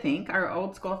used to think, our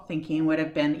old school thinking would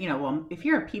have been, well, if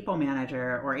you're a people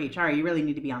manager or HR, you really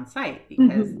need to be on site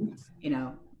because,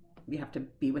 you have to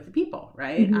be with the people,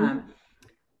 right?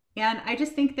 And I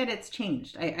just think that it's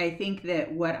changed. I think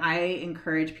that what I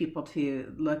encourage people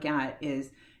to look at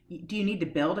is, do you need to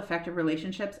build effective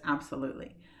relationships?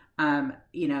 Absolutely.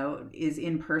 Does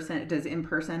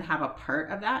in-person have a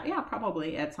part of that? Yeah,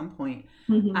 probably at some point.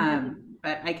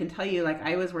 But I can tell you,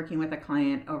 I was working with a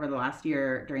client over the last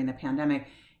year during the pandemic,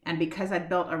 And because I'd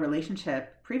built a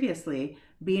relationship previously,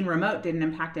 being remote didn't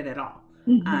impact it at all.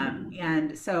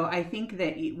 And so I think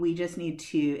that we just need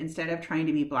to, instead of trying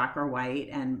to be black or white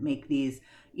and make these,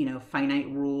 finite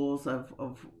rules of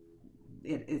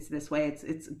it's this way,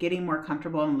 it's getting more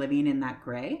comfortable and living in that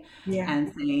gray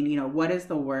and saying, what is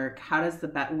the work? How does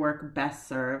the work best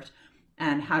served?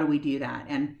 And how do we do that?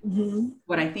 And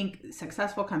what I think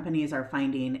successful companies are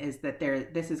finding is that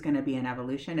this is going to be an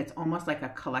evolution. It's almost like a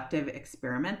collective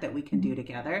experiment that we can do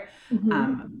together.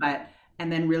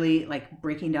 And then really like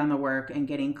breaking down the work and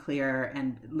getting clear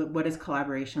and what does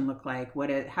collaboration look like?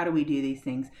 How do we do these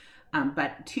things?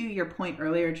 But to your point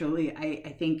earlier, Julie,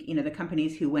 I think, the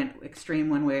companies who went extreme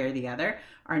one way or the other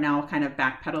are now kind of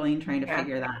backpedaling, trying to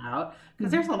figure that out,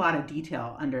 because there's a lot of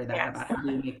detail under that about how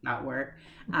we make that work.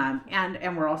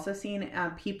 And we're also seeing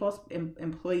people's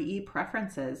employee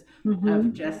preferences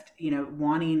of just,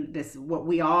 wanting this, what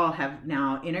we all have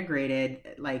now integrated,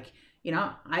 like,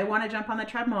 I want to jump on the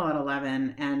treadmill at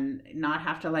 11 and not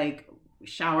have to like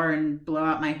shower and blow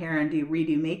out my hair and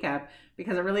redo makeup,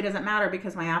 because it really doesn't matter,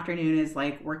 because my afternoon is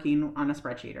like working on a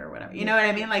spreadsheet or whatever. You know what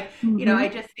I mean? Like, I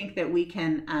just think that we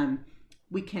can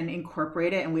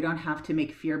incorporate it, and we don't have to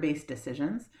make fear-based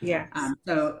decisions.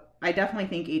 So I definitely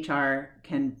think HR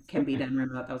can be done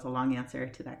remote. That was a long answer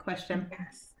to that question.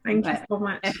 Thank you so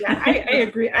much. I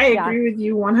agree. I agree with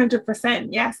you 100%.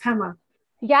 Yes, Hema.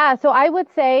 Yeah, so I would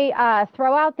say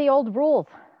throw out the old rules.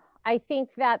 I think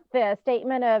that the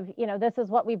statement of, this is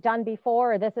what we've done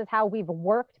before, or this is how we've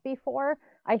worked before,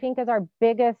 I think is our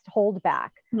biggest holdback.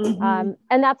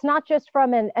 And that's not just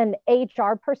from an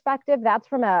HR perspective, that's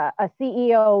from a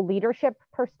CEO leadership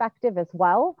perspective as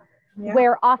well,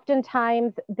 where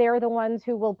oftentimes they're the ones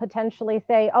who will potentially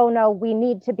say, oh no, we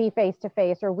need to be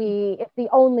face-to-face, or it's the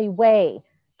only way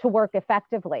to work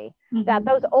effectively, that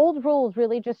those old rules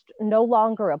really just no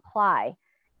longer apply.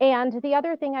 And the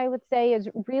other thing I would say is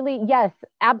really, yes,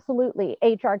 absolutely,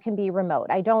 HR can be remote.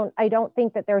 I don't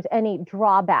think that there's any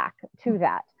drawback to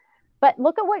that. But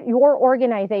look at what your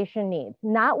organization needs,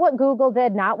 not what Google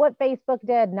did, not what Facebook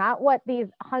did, not what these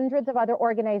hundreds of other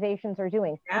organizations are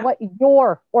doing, what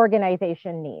your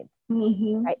organization needs.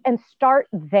 Right? And start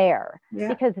there,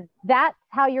 because that's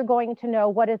how you're going to know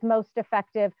what is most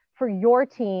effective for your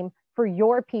team, for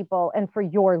your people, and for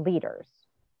your leaders.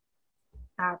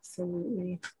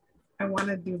 Absolutely. I want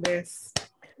to do this.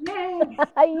 Yay!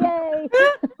 Yay!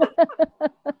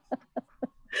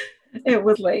 It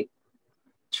was like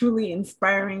truly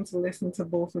inspiring to listen to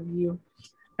both of you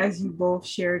as you both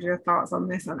shared your thoughts on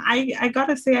this. And I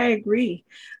gotta say, I agree.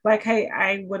 Like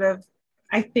I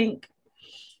think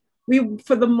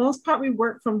for the most part, we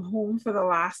worked from home for the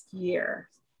last year.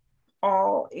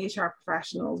 All HR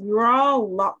professionals, we were all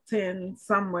locked in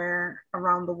somewhere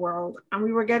around the world, and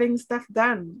we were getting stuff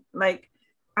done.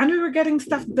 And we were getting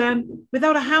stuff done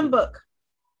without a handbook.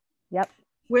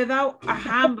 Without a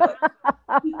handbook.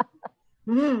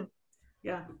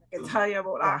 Yeah. I can tell you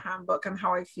about that handbook and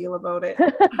how I feel about it.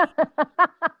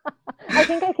 I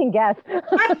think I can guess.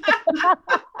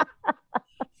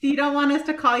 So you don't want us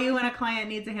to call you when a client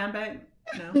needs a handbook?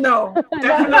 No,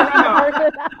 definitely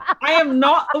not. I am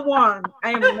not the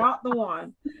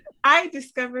one. I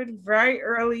discovered very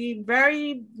early,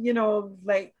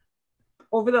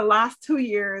 over the last 2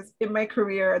 years in my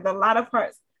career, the latter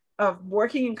parts of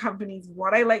working in companies,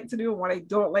 what I like to do and what I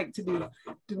don't like to do.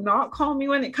 Do not call me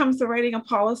when it comes to writing a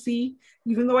policy,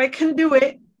 even though I can do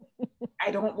it.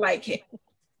 I don't like it.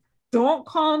 Don't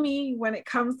call me when it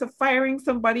comes to firing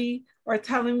somebody or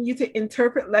telling you to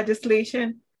interpret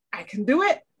legislation. I can do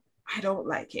it. I don't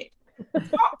like it.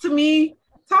 Talk to me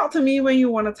when you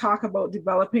want to talk about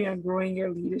developing and growing your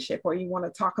leadership, or you want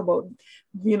to talk about,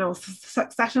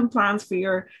 succession plans for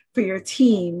your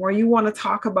team, or you want to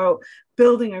talk about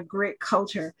building a great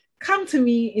culture. Come to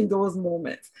me in those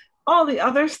moments. All the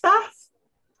other stuff,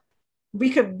 we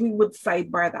would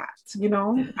sidebar that.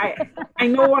 I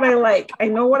know what I like. I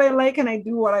know what I like, and I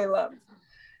do what I love.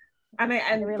 And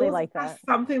I really like that. That's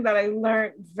something that I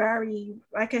learned very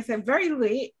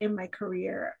late in my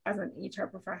career as an HR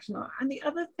professional. And the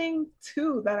other thing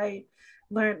too that I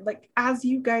learned, as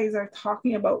you guys are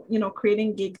talking about,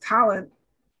 creating gig talent,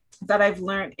 that I've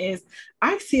learned is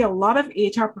I see a lot of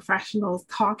HR professionals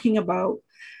talking about,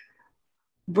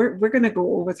 we're going to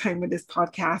go over time with this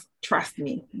podcast, trust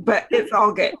me, but it's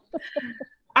all good.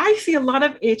 I see a lot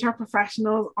of HR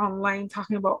professionals online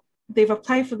talking about, they've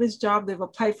applied for this job, they've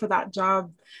applied for that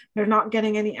job, they're not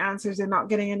getting any answers, they're not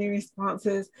getting any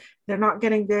responses, they're not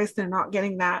getting this, they're not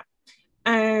getting that.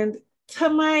 And to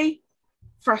my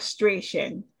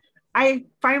frustration, I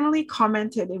finally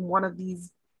commented in one of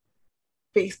these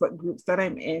Facebook groups that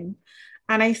I'm in,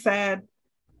 And I said,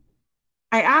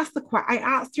 I asked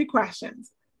 3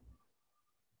 questions.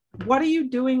 What are you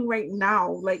doing right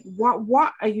now? Like,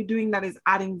 what are you doing that is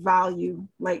adding value?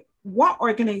 Like, what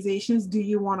organizations do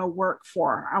you want to work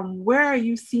for? And where are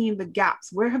you seeing the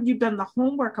gaps? Where have you done the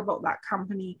homework about that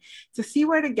company to see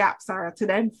where the gaps are, to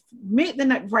then make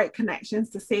the right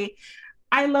connections to say,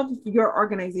 I love your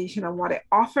organization and what it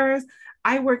offers.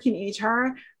 I work in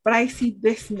HR, but I see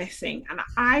this missing. And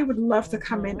I would love to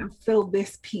come in and fill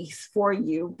this piece for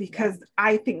you because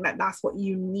I think that that's what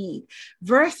you need.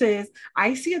 Versus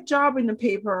I see a job in the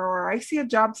paper or I see a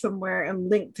job somewhere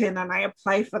in LinkedIn and I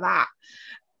apply for that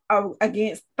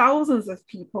against thousands of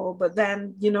people. But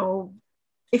then, you know,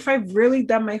 if I've really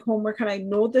done my homework and I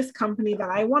know this company that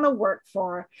I want to work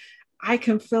for, I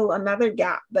can fill another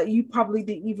gap that you probably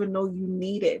didn't even know you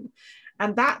needed.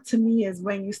 And that to me is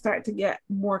when you start to get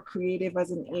more creative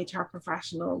as an HR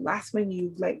professional. That's when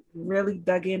you've like really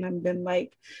dug in and been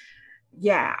like,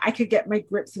 yeah, I could get my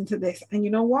grips into this. And you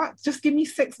know what? Just give me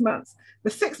 6 months. The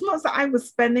 6 months that I was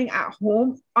spending at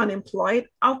home unemployed,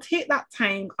 I'll take that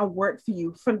time and work for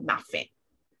you for nothing.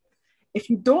 If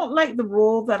you don't like the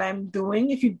role that I'm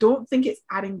doing, if you don't think it's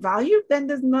adding value, then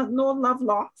there's no love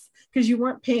lost because you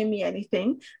weren't paying me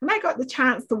anything. And I got the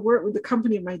chance to work with the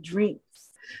company of my dreams.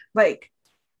 Like,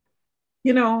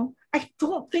 you know, I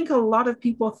don't think a lot of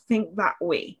people think that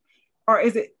way. Or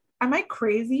am I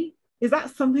crazy? Is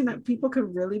that something that people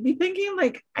could really be thinking?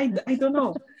 Like, I don't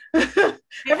know.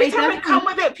 Every time I come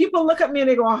with it, people look at me and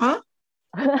they go, huh?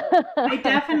 I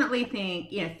definitely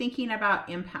think, you know, thinking about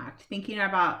impact, thinking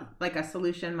about like a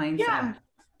solution mindset,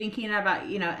 thinking about,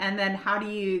 you know, and then how do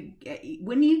you,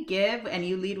 when you give and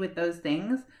you lead with those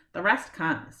things, the rest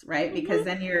comes, right? Because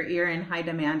then you're in high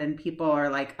demand and people are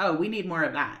like, oh, we need more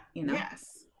of that, you know?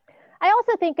 Yes. I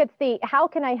also think it's the, how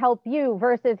can I help you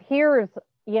versus here's,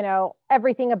 you know,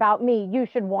 everything about me. You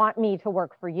should want me to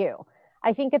work for you.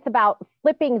 I think it's about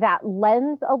flipping that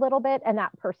lens a little bit and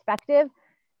that perspective.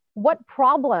 What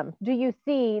problem do you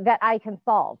see that I can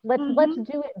solve? Let's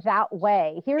do it that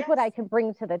way. Here's what I can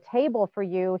bring to the table for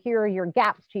you. Here are your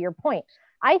gaps, to your point.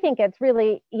 I think it's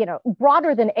really, you know,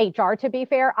 broader than HR, to be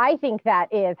fair. I think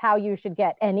that is how you should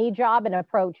get any job and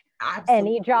approach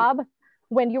any job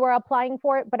when you are applying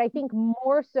for it. But I think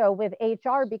more so with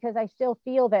HR, because I still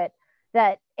feel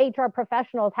that HR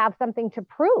professionals have something to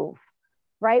prove,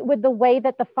 right? With the way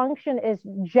that the function is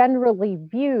generally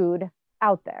viewed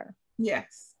out there.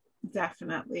 Yes,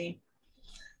 definitely.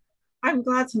 I'm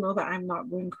glad to know that I'm not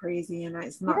going crazy and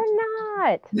it's not. You're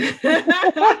not.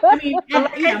 I mean,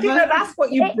 I think that's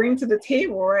what you bring to the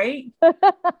table, right?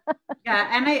 Yeah,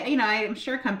 and I'm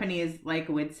sure companies like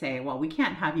would say, well, we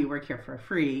can't have you work here for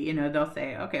free. You know, they'll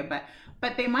say, okay,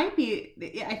 but they might be.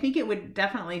 I think it would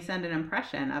definitely send an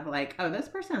impression of like, oh, this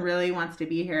person really wants to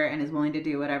be here and is willing to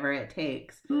do whatever it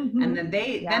takes, and then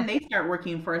they start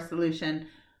working for a solution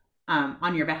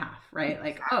on your behalf, right?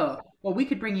 Like, oh, well, we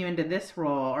could bring you into this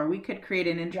role, or we could create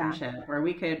an internship, or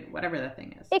we could, whatever the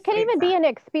thing is. It could even be an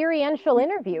experiential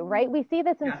interview, right? We see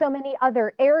this in so many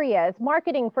other areas.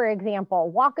 Marketing, for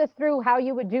example, walk us through how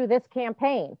you would do this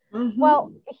campaign.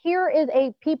 Well, here is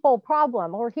a people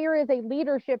problem, or here is a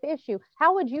leadership issue.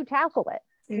 How would you tackle it?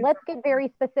 Let's get very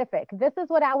specific. This is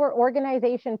what our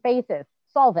organization faces.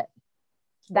 Solve it.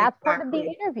 That's part of the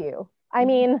interview. I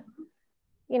mean,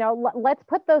 you know, let's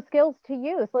put those skills to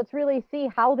use. Let's really see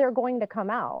how they're going to come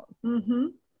out.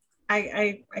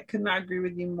 I could not agree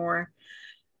with you more.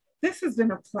 This has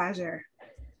been a pleasure.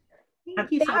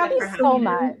 Thank you so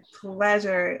much.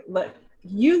 Pleasure. Look,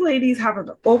 you ladies have an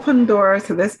open door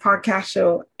to this podcast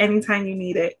show anytime you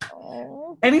need it.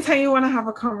 Anytime you want to have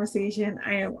a conversation,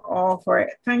 I am all for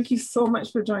it. Thank you so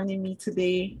much for joining me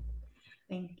today.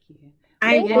 Thank you.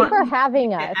 Thank you for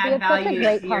having us. We had such a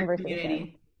great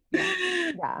conversation.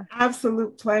 Yeah,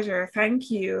 absolute pleasure. Thank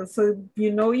you. So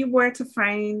you know where to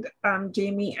find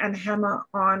Jamie and Hema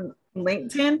on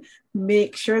LinkedIn.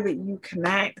 Make sure that you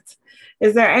connect.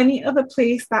 Is there any other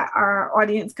place that our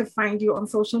audience could find you on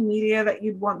social media that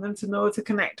you'd want them to know to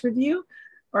connect with you,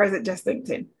 or is it just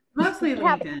LinkedIn? Mostly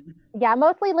LinkedIn.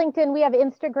 Mostly LinkedIn. We have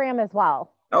Instagram as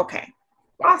well. Okay,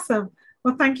 awesome.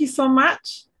 Well, thank you so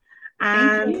much,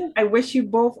 and I wish you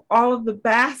both all of the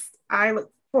best. I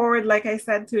look forward, like I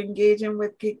said, to engaging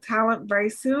with Gig Talent very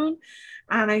soon.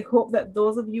 And I hope that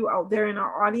those of you out there in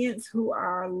our audience who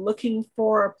are looking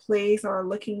for a place or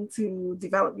looking to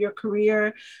develop your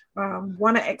career,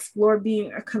 want to explore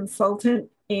being a consultant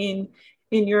in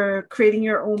your creating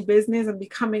your own business and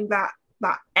becoming that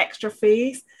extra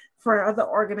face for other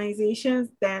organizations,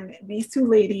 then these two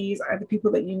ladies are the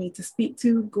people that you need to speak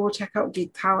to. Go check out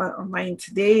Gig Talent online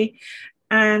today.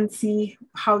 and see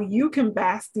how you can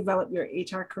best develop your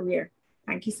HR career.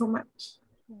 Thank you so much.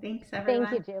 Thanks, everyone.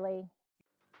 Thank you, Julie.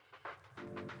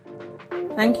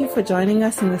 Thank you for joining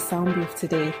us in the Sound Booth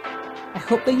today. I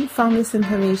hope that you found this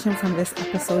information from this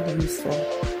episode useful.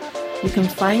 You can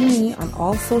find me on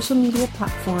all social media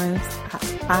platforms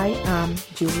at I am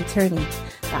Julie Turney.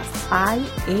 That's I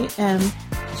am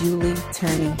Julie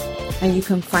Turney. And you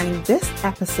can find this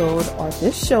episode or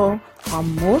this show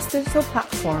on most digital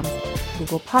platforms,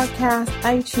 Google Podcasts,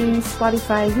 iTunes,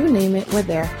 Spotify, you name it, we're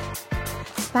there.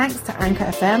 Thanks to Anchor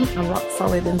FM and Rock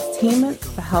Solid Entertainment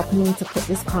for helping me to put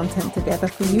this content together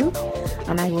for you.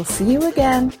 And I will see you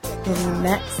again in the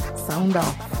next Sound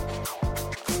Off.